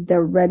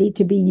they're ready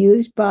to be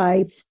used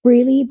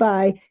freely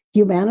by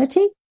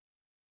humanity?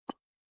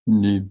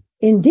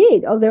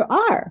 Indeed. Oh, there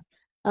are.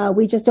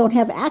 We just don't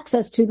have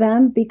access to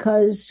them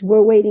because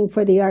we're waiting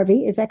for the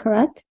RV. Is that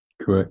correct?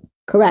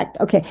 Correct.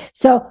 Okay.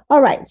 So,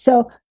 all right.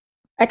 So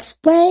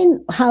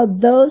explain how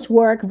those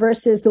work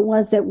versus the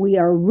ones that we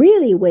are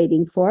really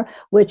waiting for,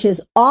 which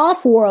is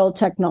off-world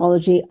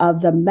technology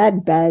of the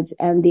med beds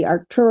and the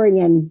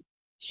Arcturian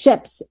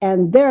ships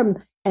and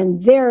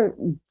their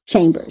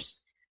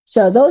chambers.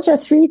 So those are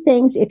three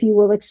things, if you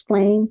will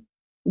explain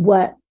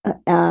what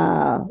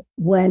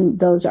when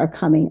those are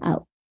coming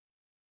out.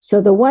 So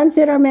the ones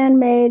that are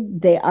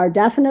man-made, they are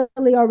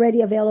definitely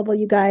already available,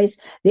 you guys.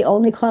 They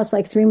only cost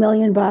like $3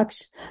 million.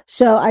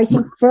 So I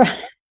think for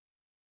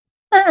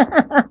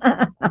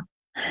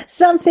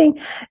something,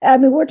 I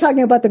mean, we're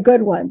talking about the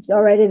good ones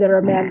already that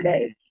are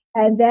man-made.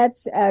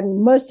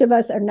 And most of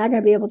us are not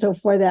going to be able to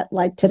afford that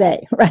like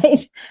today,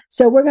 right?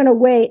 So we're going to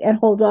wait and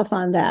hold off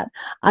on that.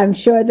 I'm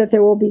sure that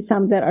there will be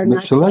some that are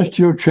not. The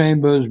celestial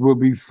chambers will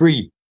be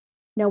free.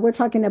 No, we're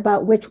talking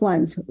about which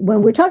ones.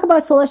 When we talk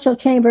about celestial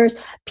chambers,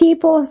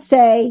 people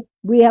say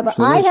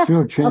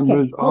celestial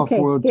chambers,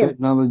 off-world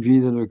technology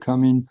that are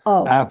coming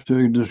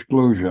after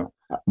disclosure.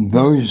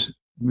 Those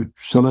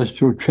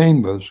celestial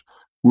chambers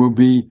will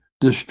be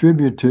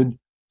distributed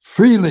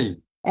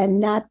freely.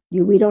 And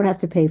we don't have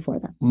to pay for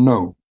them.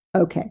 No.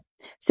 Okay.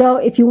 So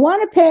if you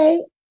want to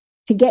pay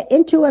to get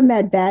into a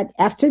med bed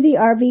after the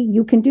RV,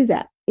 you can do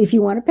that. If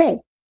you want to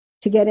pay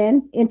to get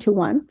into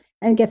one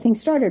and get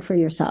things started for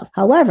yourself.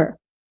 However,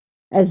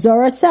 as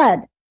Zora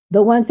said,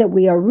 the ones that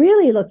we are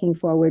really looking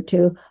forward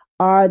to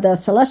are the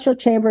celestial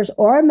chambers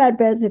or med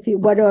beds,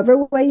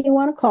 whatever way you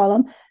want to call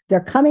them. They're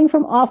coming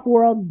from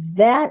off-world.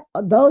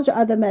 Those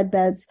are the med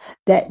beds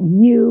that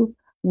you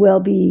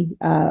will be,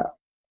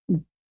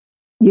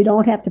 you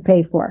don't have to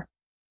pay for.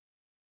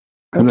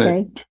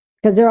 Okay?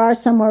 Because there are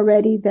some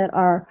already that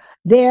are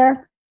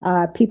there.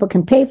 People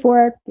can pay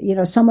for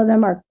it. Some of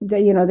them are,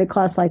 they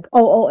cost like,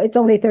 it's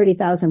only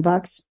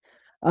 $30,000,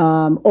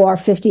 or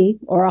 50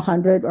 or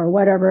 100 or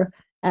whatever.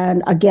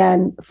 And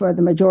again, for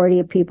the majority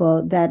of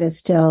people, that is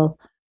still,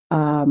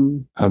 out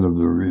of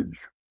the reach.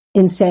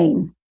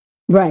 Insane.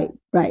 Right.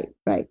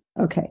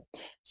 Okay.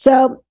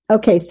 So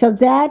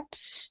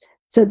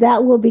that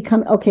will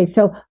become, okay.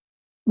 So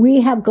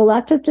we have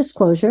galactic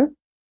disclosure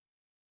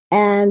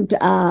and,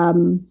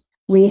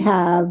 we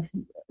have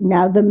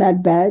now the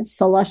med beds,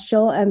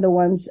 celestial, and the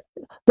ones,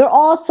 they're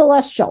all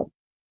celestial.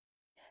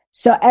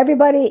 So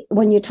everybody,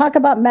 when you talk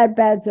about med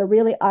beds, they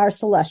really are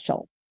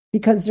celestial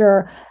because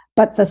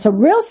but some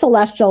real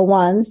celestial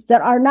ones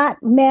that are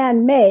not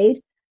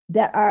man-made,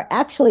 that are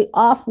actually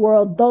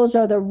off-world, those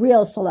are the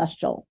real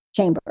celestial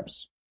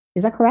chambers.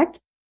 Is that correct?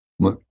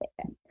 What?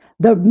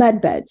 The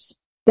med beds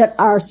that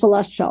are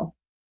celestial,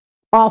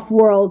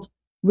 off-world,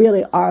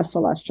 really are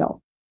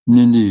celestial.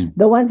 Indeed.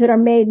 The ones that are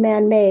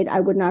man-made, I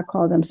would not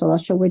call them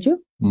celestial, would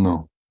you?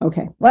 No.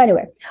 Okay. Well,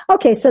 anyway.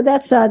 Okay, so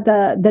that's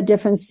the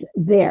difference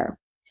there.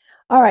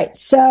 All right.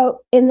 So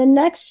in the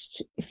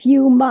next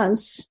few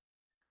months,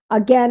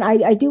 again,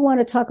 I do want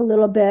to talk a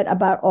little bit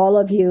about all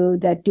of you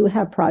that do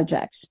have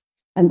projects.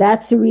 And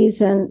that's the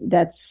reason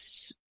that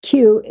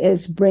Q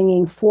is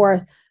bringing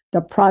forth the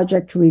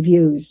project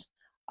reviews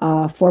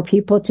for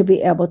people to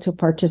be able to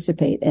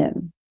participate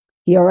in.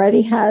 He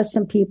already has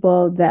some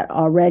people that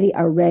already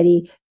are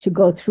ready to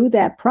go through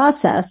that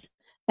process.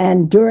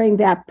 And during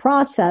that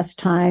process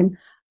time,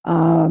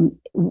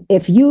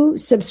 if you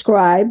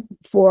subscribe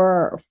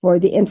for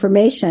the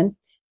information,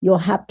 you'll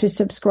have to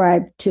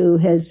subscribe to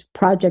his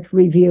project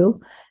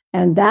review.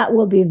 And that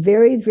will be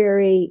very,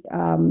 very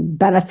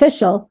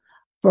beneficial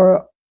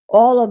for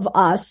all of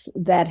us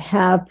that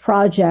have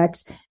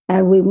projects.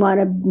 And we want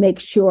to make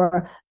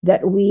sure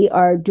that we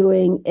are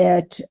doing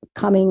it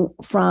coming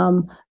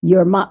from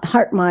your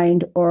heart,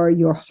 mind, or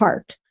your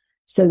heart,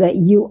 so that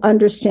you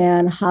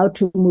understand how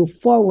to move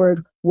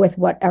forward with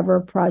whatever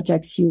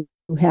projects you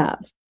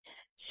have.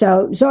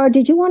 So, Zora,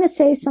 did you want to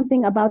say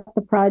something about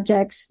the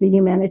projects, the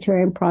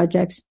humanitarian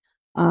projects,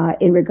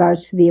 in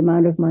regards to the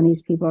amount of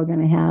monies people are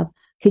going to have?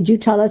 Could you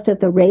tell us that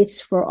the rates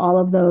for all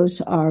of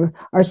those are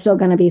still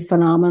going to be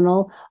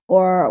phenomenal,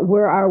 or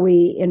where are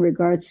we in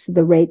regards to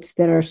the rates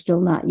that are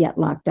still not yet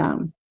locked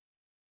down?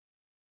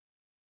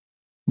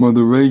 Well,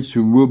 the rates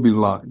will be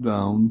locked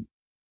down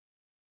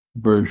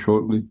very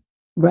shortly.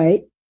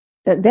 Right.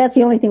 That's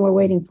the only thing we're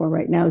waiting for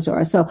right now,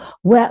 Zora. So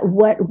what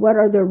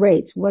are the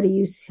rates?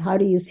 How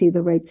do you see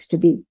the rates to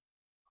be?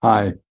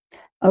 High.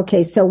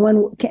 Okay,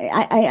 so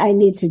I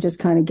need to just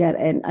kind of get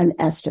an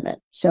estimate.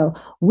 So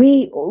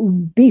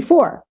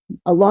before,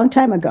 a long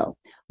time ago,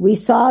 we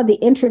saw the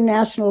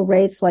international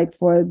rates, like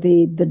for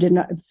the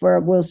dinar,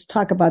 we'll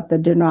talk about the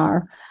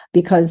dinar,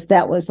 because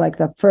that was like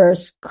the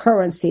first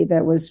currency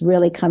that was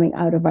really coming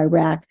out of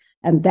Iraq.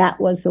 And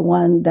that was the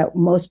one that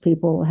most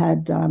people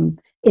had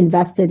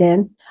invested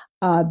in.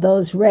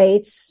 Those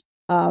rates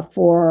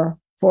for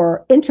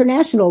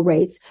international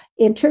rates.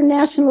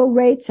 International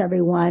rates,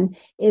 everyone,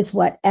 is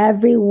what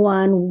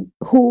everyone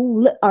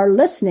who are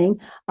listening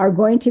are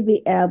going to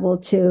be able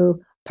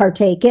to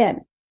partake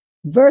in,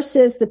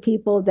 versus the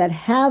people that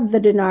have the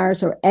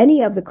dinars or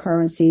any of the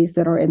currencies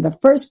that are in the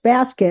first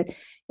basket.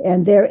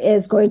 And there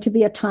is going to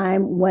be a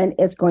time when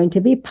it's going to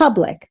be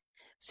public.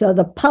 So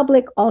the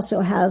public also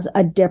has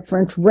a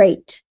different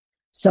rate.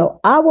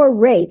 So our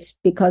rates,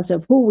 because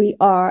of who we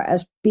are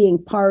as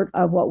being part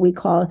of what we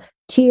call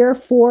Tier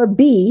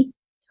 4B,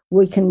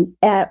 we can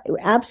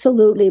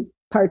absolutely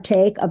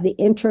partake of the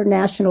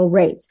international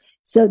rates.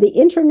 So the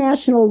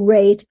international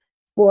rate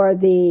for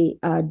the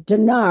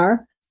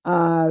dinar,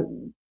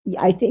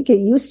 I think it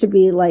used to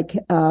be like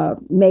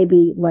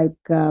maybe like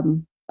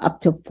up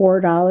to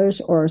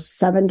 $4 or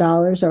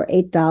 $7 or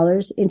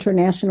 $8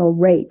 international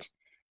rate,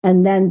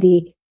 and then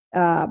the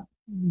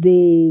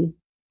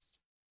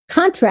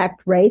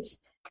contract rates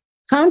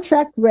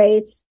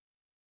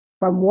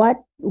from what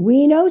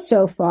we know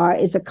so far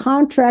is a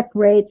contract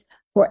rates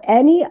for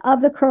any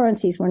of the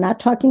currencies. We're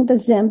not talking the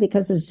ZIM,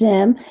 because the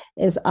ZIM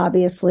is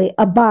obviously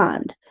a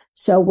bond.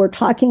 So we're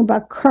talking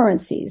about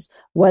currencies,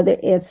 whether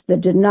it's the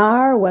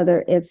dinar,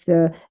 whether it's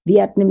the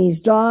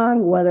Vietnamese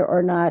dong, whether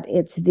or not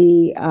it's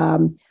the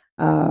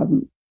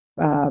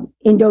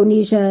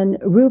Indonesian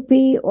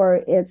rupee,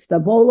 or it's the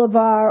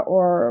bolivar,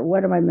 or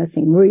what am I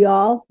missing?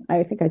 Rial.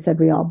 I think I said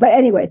rial. But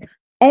anyway,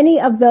 any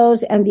of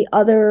those and the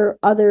other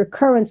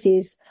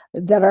currencies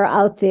that are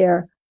out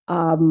there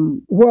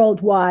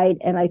worldwide,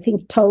 and I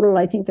think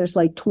there's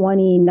like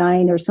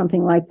 29 or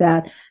something like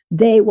that.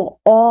 They will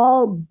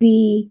all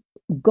be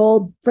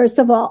gold. First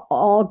of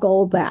all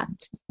gold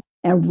backed.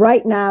 And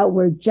right now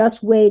we're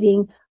just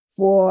waiting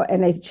for,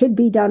 and it should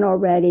be done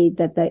already,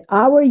 that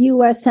our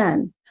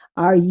USN,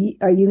 our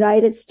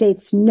United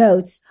States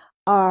notes,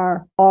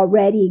 are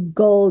already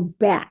gold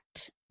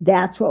backed.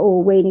 That's what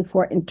we're waiting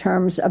for in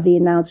terms of the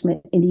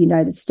announcement in the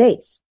United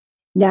States.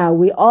 Now,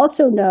 we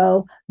also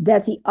know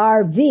that the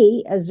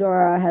RV, as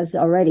Zora has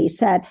already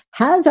said,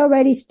 has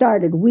already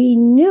started. We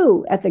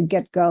knew at the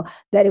get-go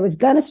that it was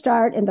going to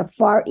start in the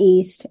Far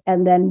East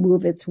and then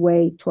move its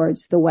way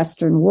towards the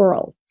Western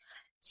world.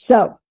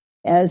 So,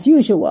 as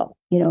usual,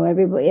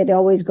 everybody, it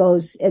always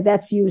goes,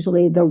 that's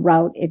usually the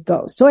route it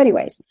goes. So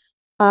anyways,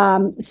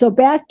 so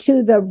back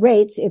to the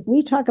rates. If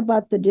we talk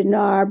about the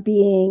dinar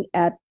being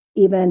at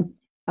even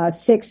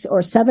 $6 or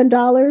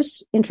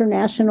 $7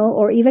 international,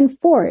 or even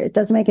 $4, it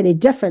doesn't make any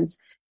difference.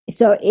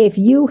 So if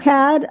you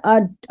had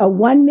a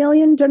 1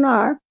 million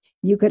dinar,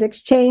 you could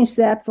exchange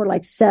that for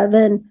like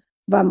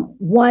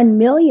 1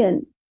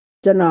 million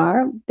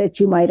dinar that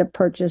you might have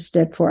purchased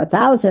it for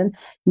 1,000.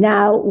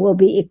 Now will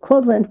be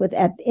equivalent with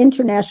at the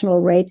international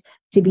rate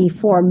to be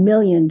 $4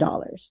 million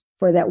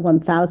for that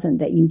 1,000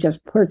 that you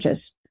just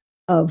purchased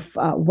of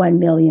 1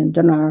 million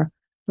dinar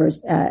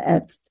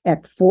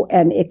at 4,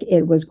 and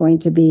it was going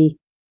to be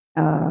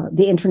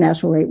the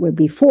international rate would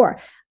be 4.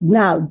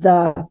 Now,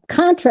 the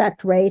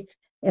contract rate,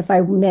 if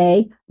I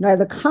may, now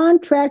the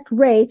contract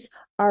rates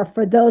are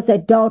for those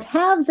that don't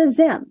have the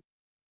ZIM.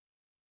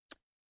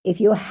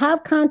 If you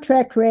have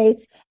contract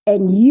rates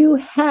and you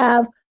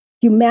have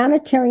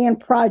humanitarian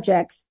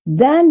projects,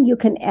 then you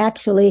can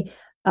actually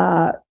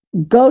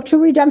go to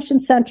Redemption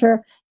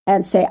Center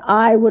and say,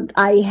 I would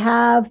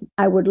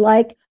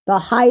like the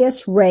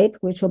highest rate,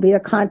 which will be a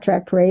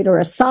contract rate or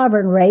a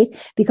sovereign rate,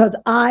 because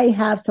I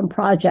have some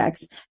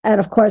projects. And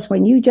of course,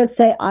 when you just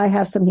say, I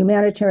have some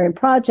humanitarian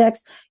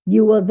projects,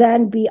 you will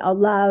then be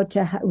allowed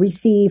to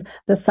receive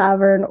the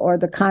sovereign or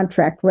the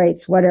contract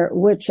rates,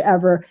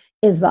 whichever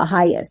is the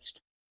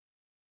highest.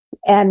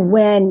 And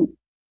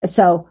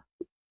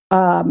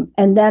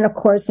And then, of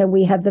course, then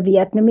we have the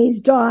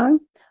Vietnamese dong.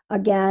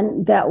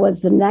 Again, that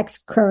was the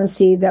next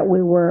currency that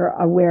we were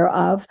aware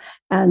of.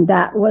 And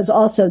that was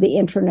also the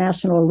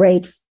international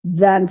rate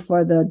then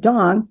for the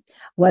dong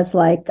was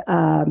like,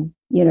 I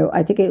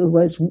think it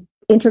was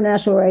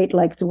international rate,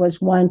 like it was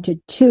 $1 to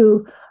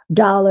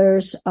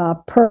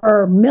 $2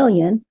 per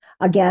million.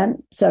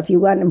 Again, so if you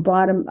went and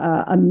bought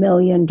a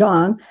million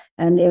dong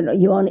and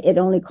it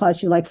only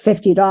cost you like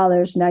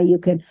 $50, now you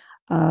can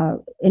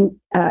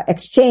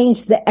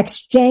exchange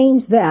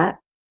that,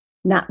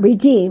 not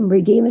redeem.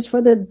 Redeem is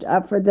for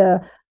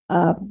the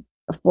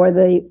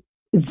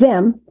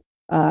Zim.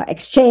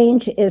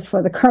 Exchange is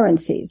for the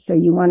currencies. So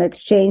you want to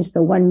exchange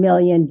the 1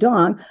 million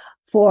dong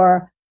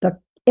for the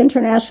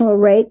international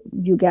rate.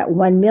 You get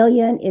 1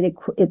 million.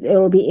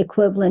 It'll be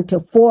equivalent to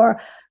 4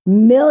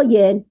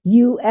 million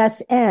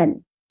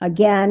USN.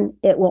 Again,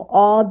 it will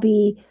all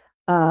be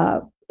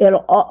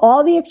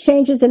all the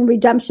exchanges and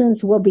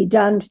redemptions will be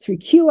done through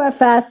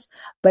QFS,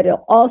 but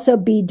it'll also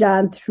be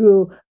done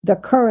through the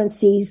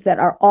currencies that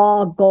are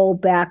all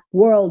gold back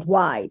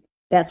worldwide.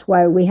 That's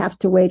why we have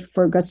to wait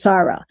for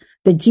GSARA,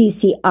 the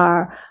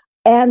GCR,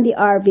 and the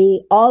RV.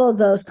 All of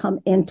those come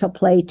into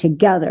play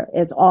together.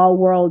 It's all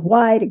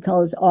worldwide. It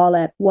goes all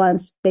at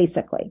once,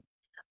 basically.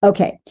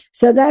 Okay,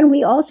 so then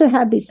we also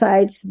have,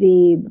 besides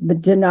the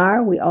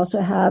dinar, we also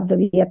have the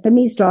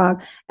Vietnamese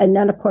dong, and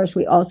then, of course,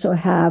 we also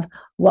have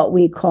what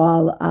we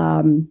call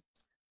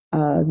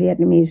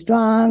Vietnamese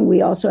dong.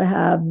 We also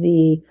have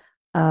the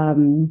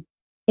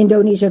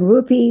Indonesian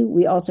rupee.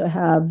 We also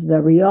have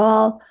the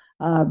real,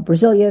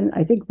 Brazilian.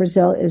 I think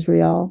Brazil is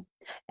real.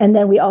 And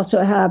then we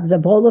also have the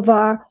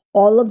bolivar.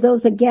 All of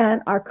those,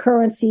 again, are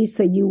currencies,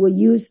 so you will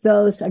use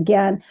those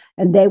again,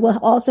 and they will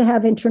also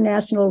have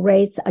international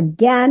rates.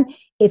 Again,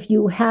 if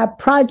you have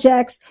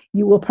projects,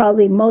 you will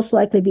probably most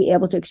likely be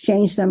able to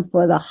exchange them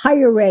for the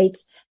higher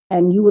rates,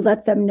 and you will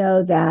let them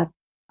know that,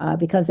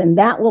 and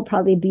that will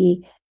probably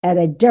be at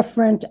a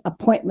different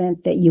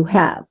appointment that you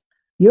have.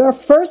 Your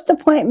first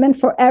appointment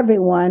for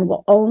everyone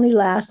will only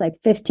last like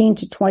 15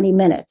 to 20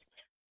 minutes.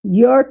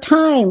 Your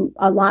time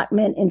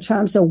allotment in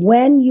terms of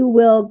when you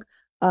will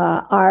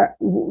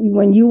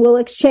when you will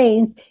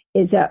exchange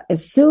is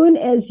as soon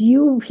as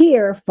you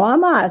hear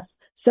from us.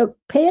 So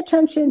pay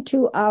attention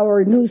to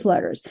our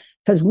newsletters,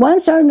 because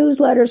once our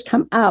newsletters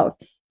come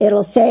out,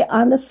 it'll say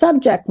on the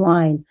subject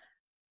line,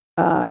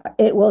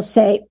 it will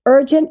say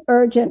urgent,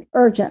 urgent,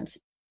 urgent.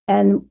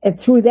 And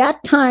through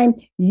that time,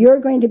 you're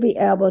going to be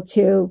able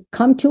to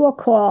come to a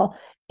call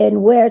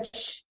in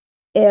which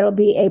it'll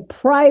be a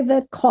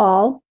private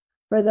call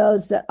for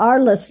those that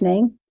are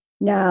listening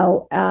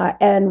now,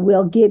 and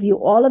we'll give you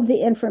all of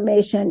the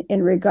information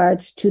in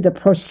regards to the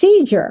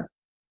procedure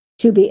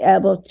to be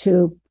able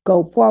to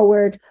go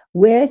forward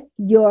with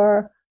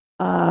your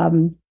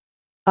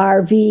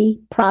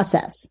RV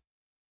process,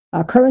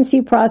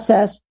 currency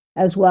process,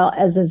 as well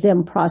as a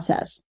Zim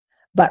process.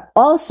 But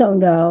also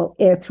know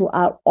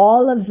throughout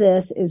all of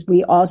this is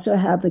we also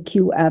have the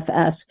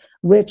QFS,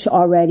 which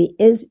already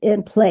is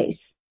in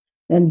place.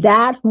 And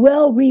that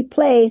will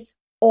replace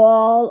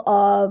all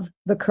of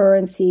the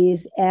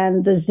currencies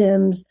and the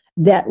Zims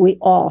that we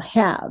all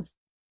have.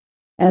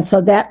 And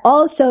so that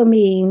also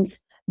means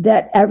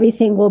that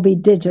everything will be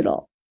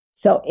digital.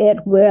 So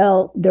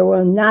there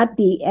will not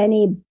be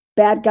any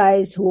bad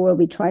guys who will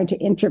be trying to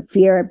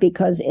interfere,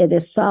 because it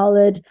is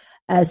solid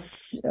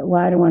as,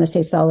 well, I don't want to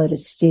say solid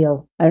as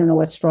steel. I don't know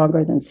what's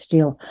stronger than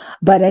steel.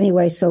 But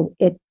anyway, so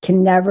it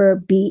can never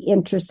be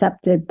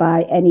intercepted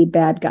by any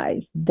bad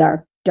guys,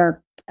 dark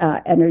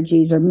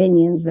energies or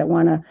minions that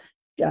want to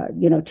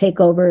take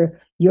over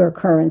your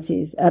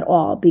currencies at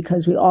all,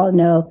 because we all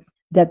know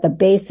that the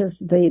basis,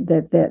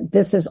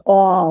 this is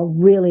all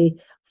really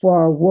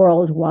for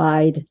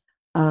worldwide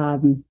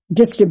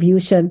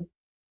distribution.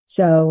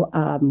 So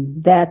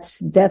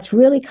that's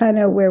really kind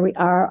of where we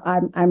are.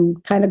 I'm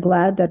kind of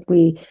glad that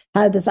we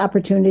had this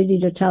opportunity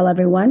to tell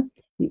everyone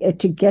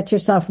to get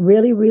yourself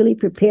really, really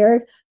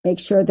prepared. Make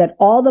sure that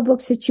all the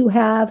books that you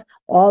have,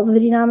 all the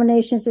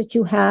denominations that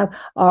you have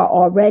are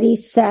already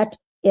set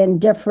in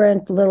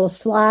different little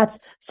slots,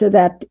 so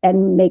that,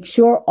 and make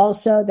sure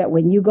also that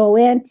when you go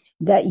in,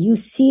 that you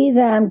see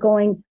them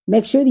going,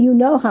 make sure that you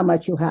know how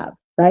much you have,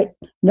 right?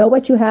 Know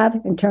what you have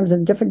in terms of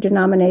the different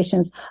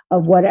denominations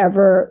of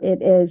whatever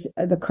it is,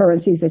 the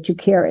currencies that you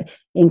carry,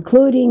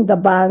 including the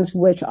bonds,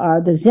 which are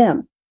the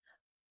Zim.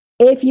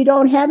 If you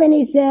don't have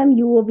any Zim,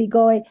 you will be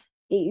going,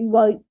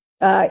 well,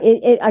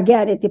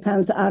 it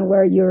depends on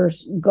where you're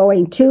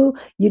going to.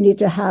 You need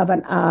to have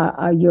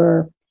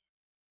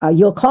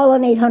you'll call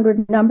an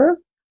 800 number.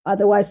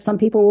 Otherwise, some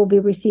people will be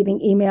receiving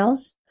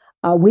emails.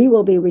 We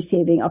will be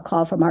receiving a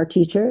call from our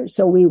teacher,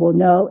 so we will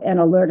know and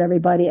alert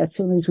everybody as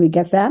soon as we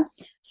get that.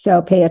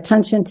 So pay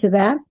attention to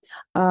that.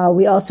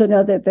 We also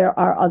know that there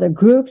are other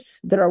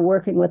groups that are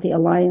working with the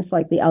Alliance,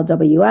 like the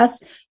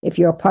LWS. If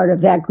you're a part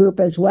of that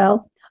group as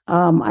well,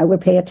 I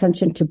would pay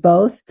attention to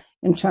both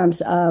in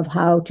terms of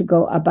how to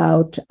go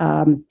about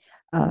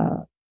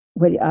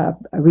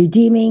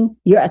redeeming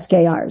your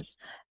SKRs.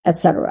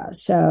 etc.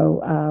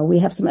 So we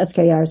have some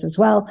SKRs as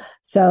well.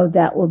 So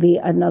that will be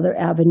another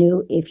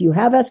avenue. If you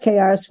have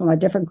SKRs from a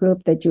different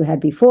group that you had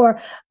before,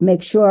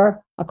 make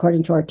sure,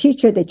 according to our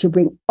teacher, that you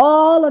bring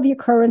all of your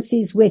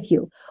currencies with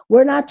you.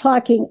 We're not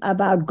talking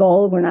about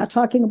gold. We're not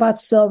talking about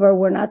silver.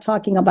 We're not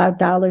talking about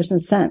dollars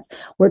and cents.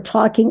 We're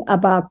talking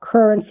about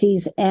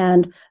currencies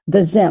and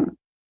the Zim.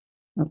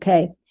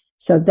 Okay.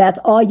 So that's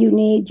all you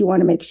need. You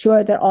want to make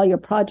sure that all your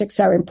projects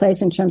are in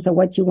place in terms of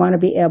what you want to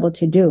be able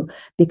to do.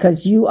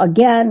 Because you,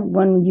 again,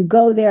 when you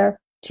go there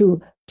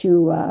to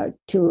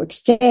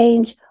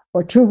exchange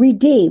or to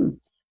redeem,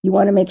 you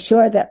want to make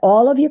sure that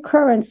all of your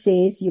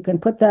currencies, you can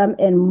put them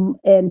in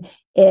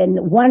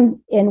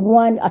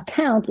one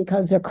account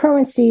because they're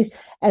currencies,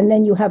 and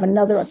then you have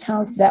another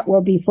account that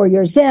will be for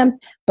your Zim,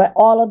 but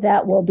all of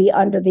that will be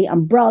under the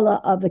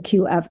umbrella of the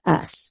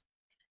QFS.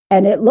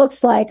 And it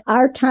looks like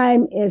our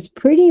time is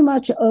pretty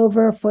much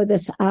over for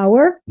this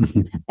hour.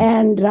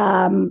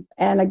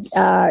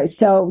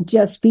 So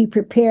just be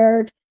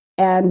prepared.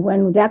 And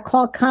when that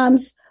call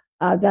comes,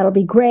 that'll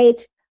be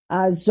great.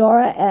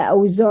 Zora,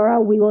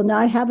 we will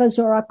not have a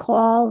Zora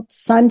call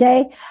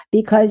Sunday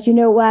because you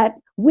know what?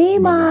 We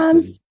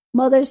moms,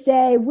 Mother's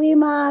Day, we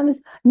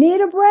moms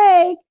need a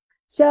break.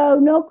 So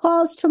no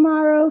calls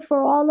tomorrow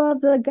for all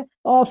of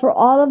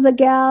the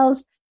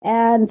gals.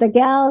 And the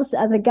gals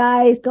and the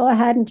guys, go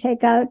ahead and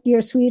take out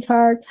your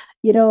sweetheart,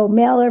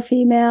 male or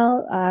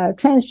female,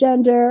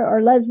 transgender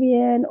or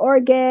lesbian or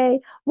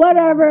gay,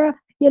 whatever.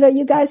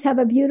 You guys have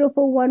a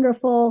beautiful,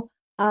 wonderful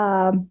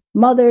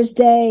Mother's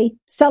Day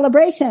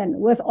celebration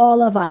with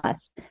all of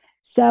us.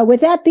 So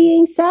with that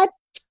being said,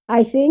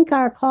 I think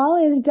our call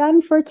is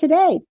done for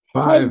today.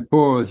 5,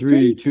 4,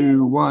 3,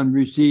 2, 1,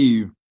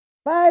 receive.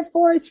 5,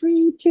 4,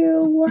 3,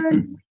 2,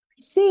 1,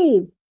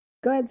 receive.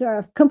 Go ahead,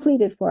 Zara.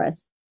 Complete it for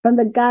us. From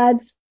the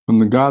gods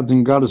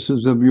and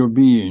goddesses of your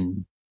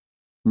being,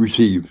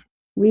 receive.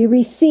 We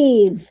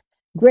receive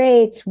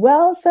great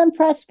wealth and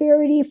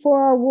prosperity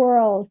for our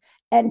world,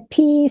 and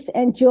peace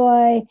and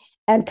joy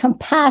and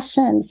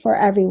compassion for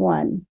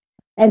everyone.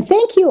 And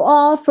thank you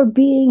all for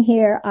being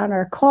here on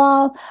our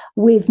call.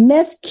 We've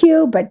missed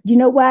Q, but you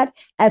know what?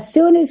 As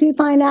soon as we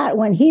find out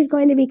when he's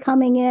going to be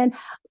coming in,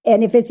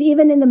 and if it's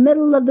even in the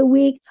middle of the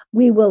week,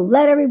 we will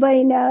let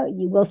everybody know.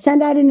 You will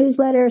send out a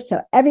newsletter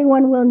so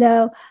everyone will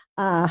know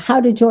how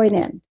to join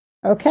in.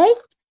 Okay.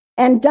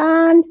 And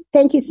Don,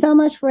 thank you so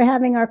much for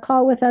having our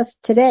call with us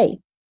today.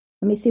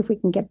 Let me see if we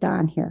can get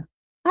Don here.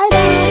 Hi,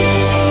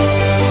 Don.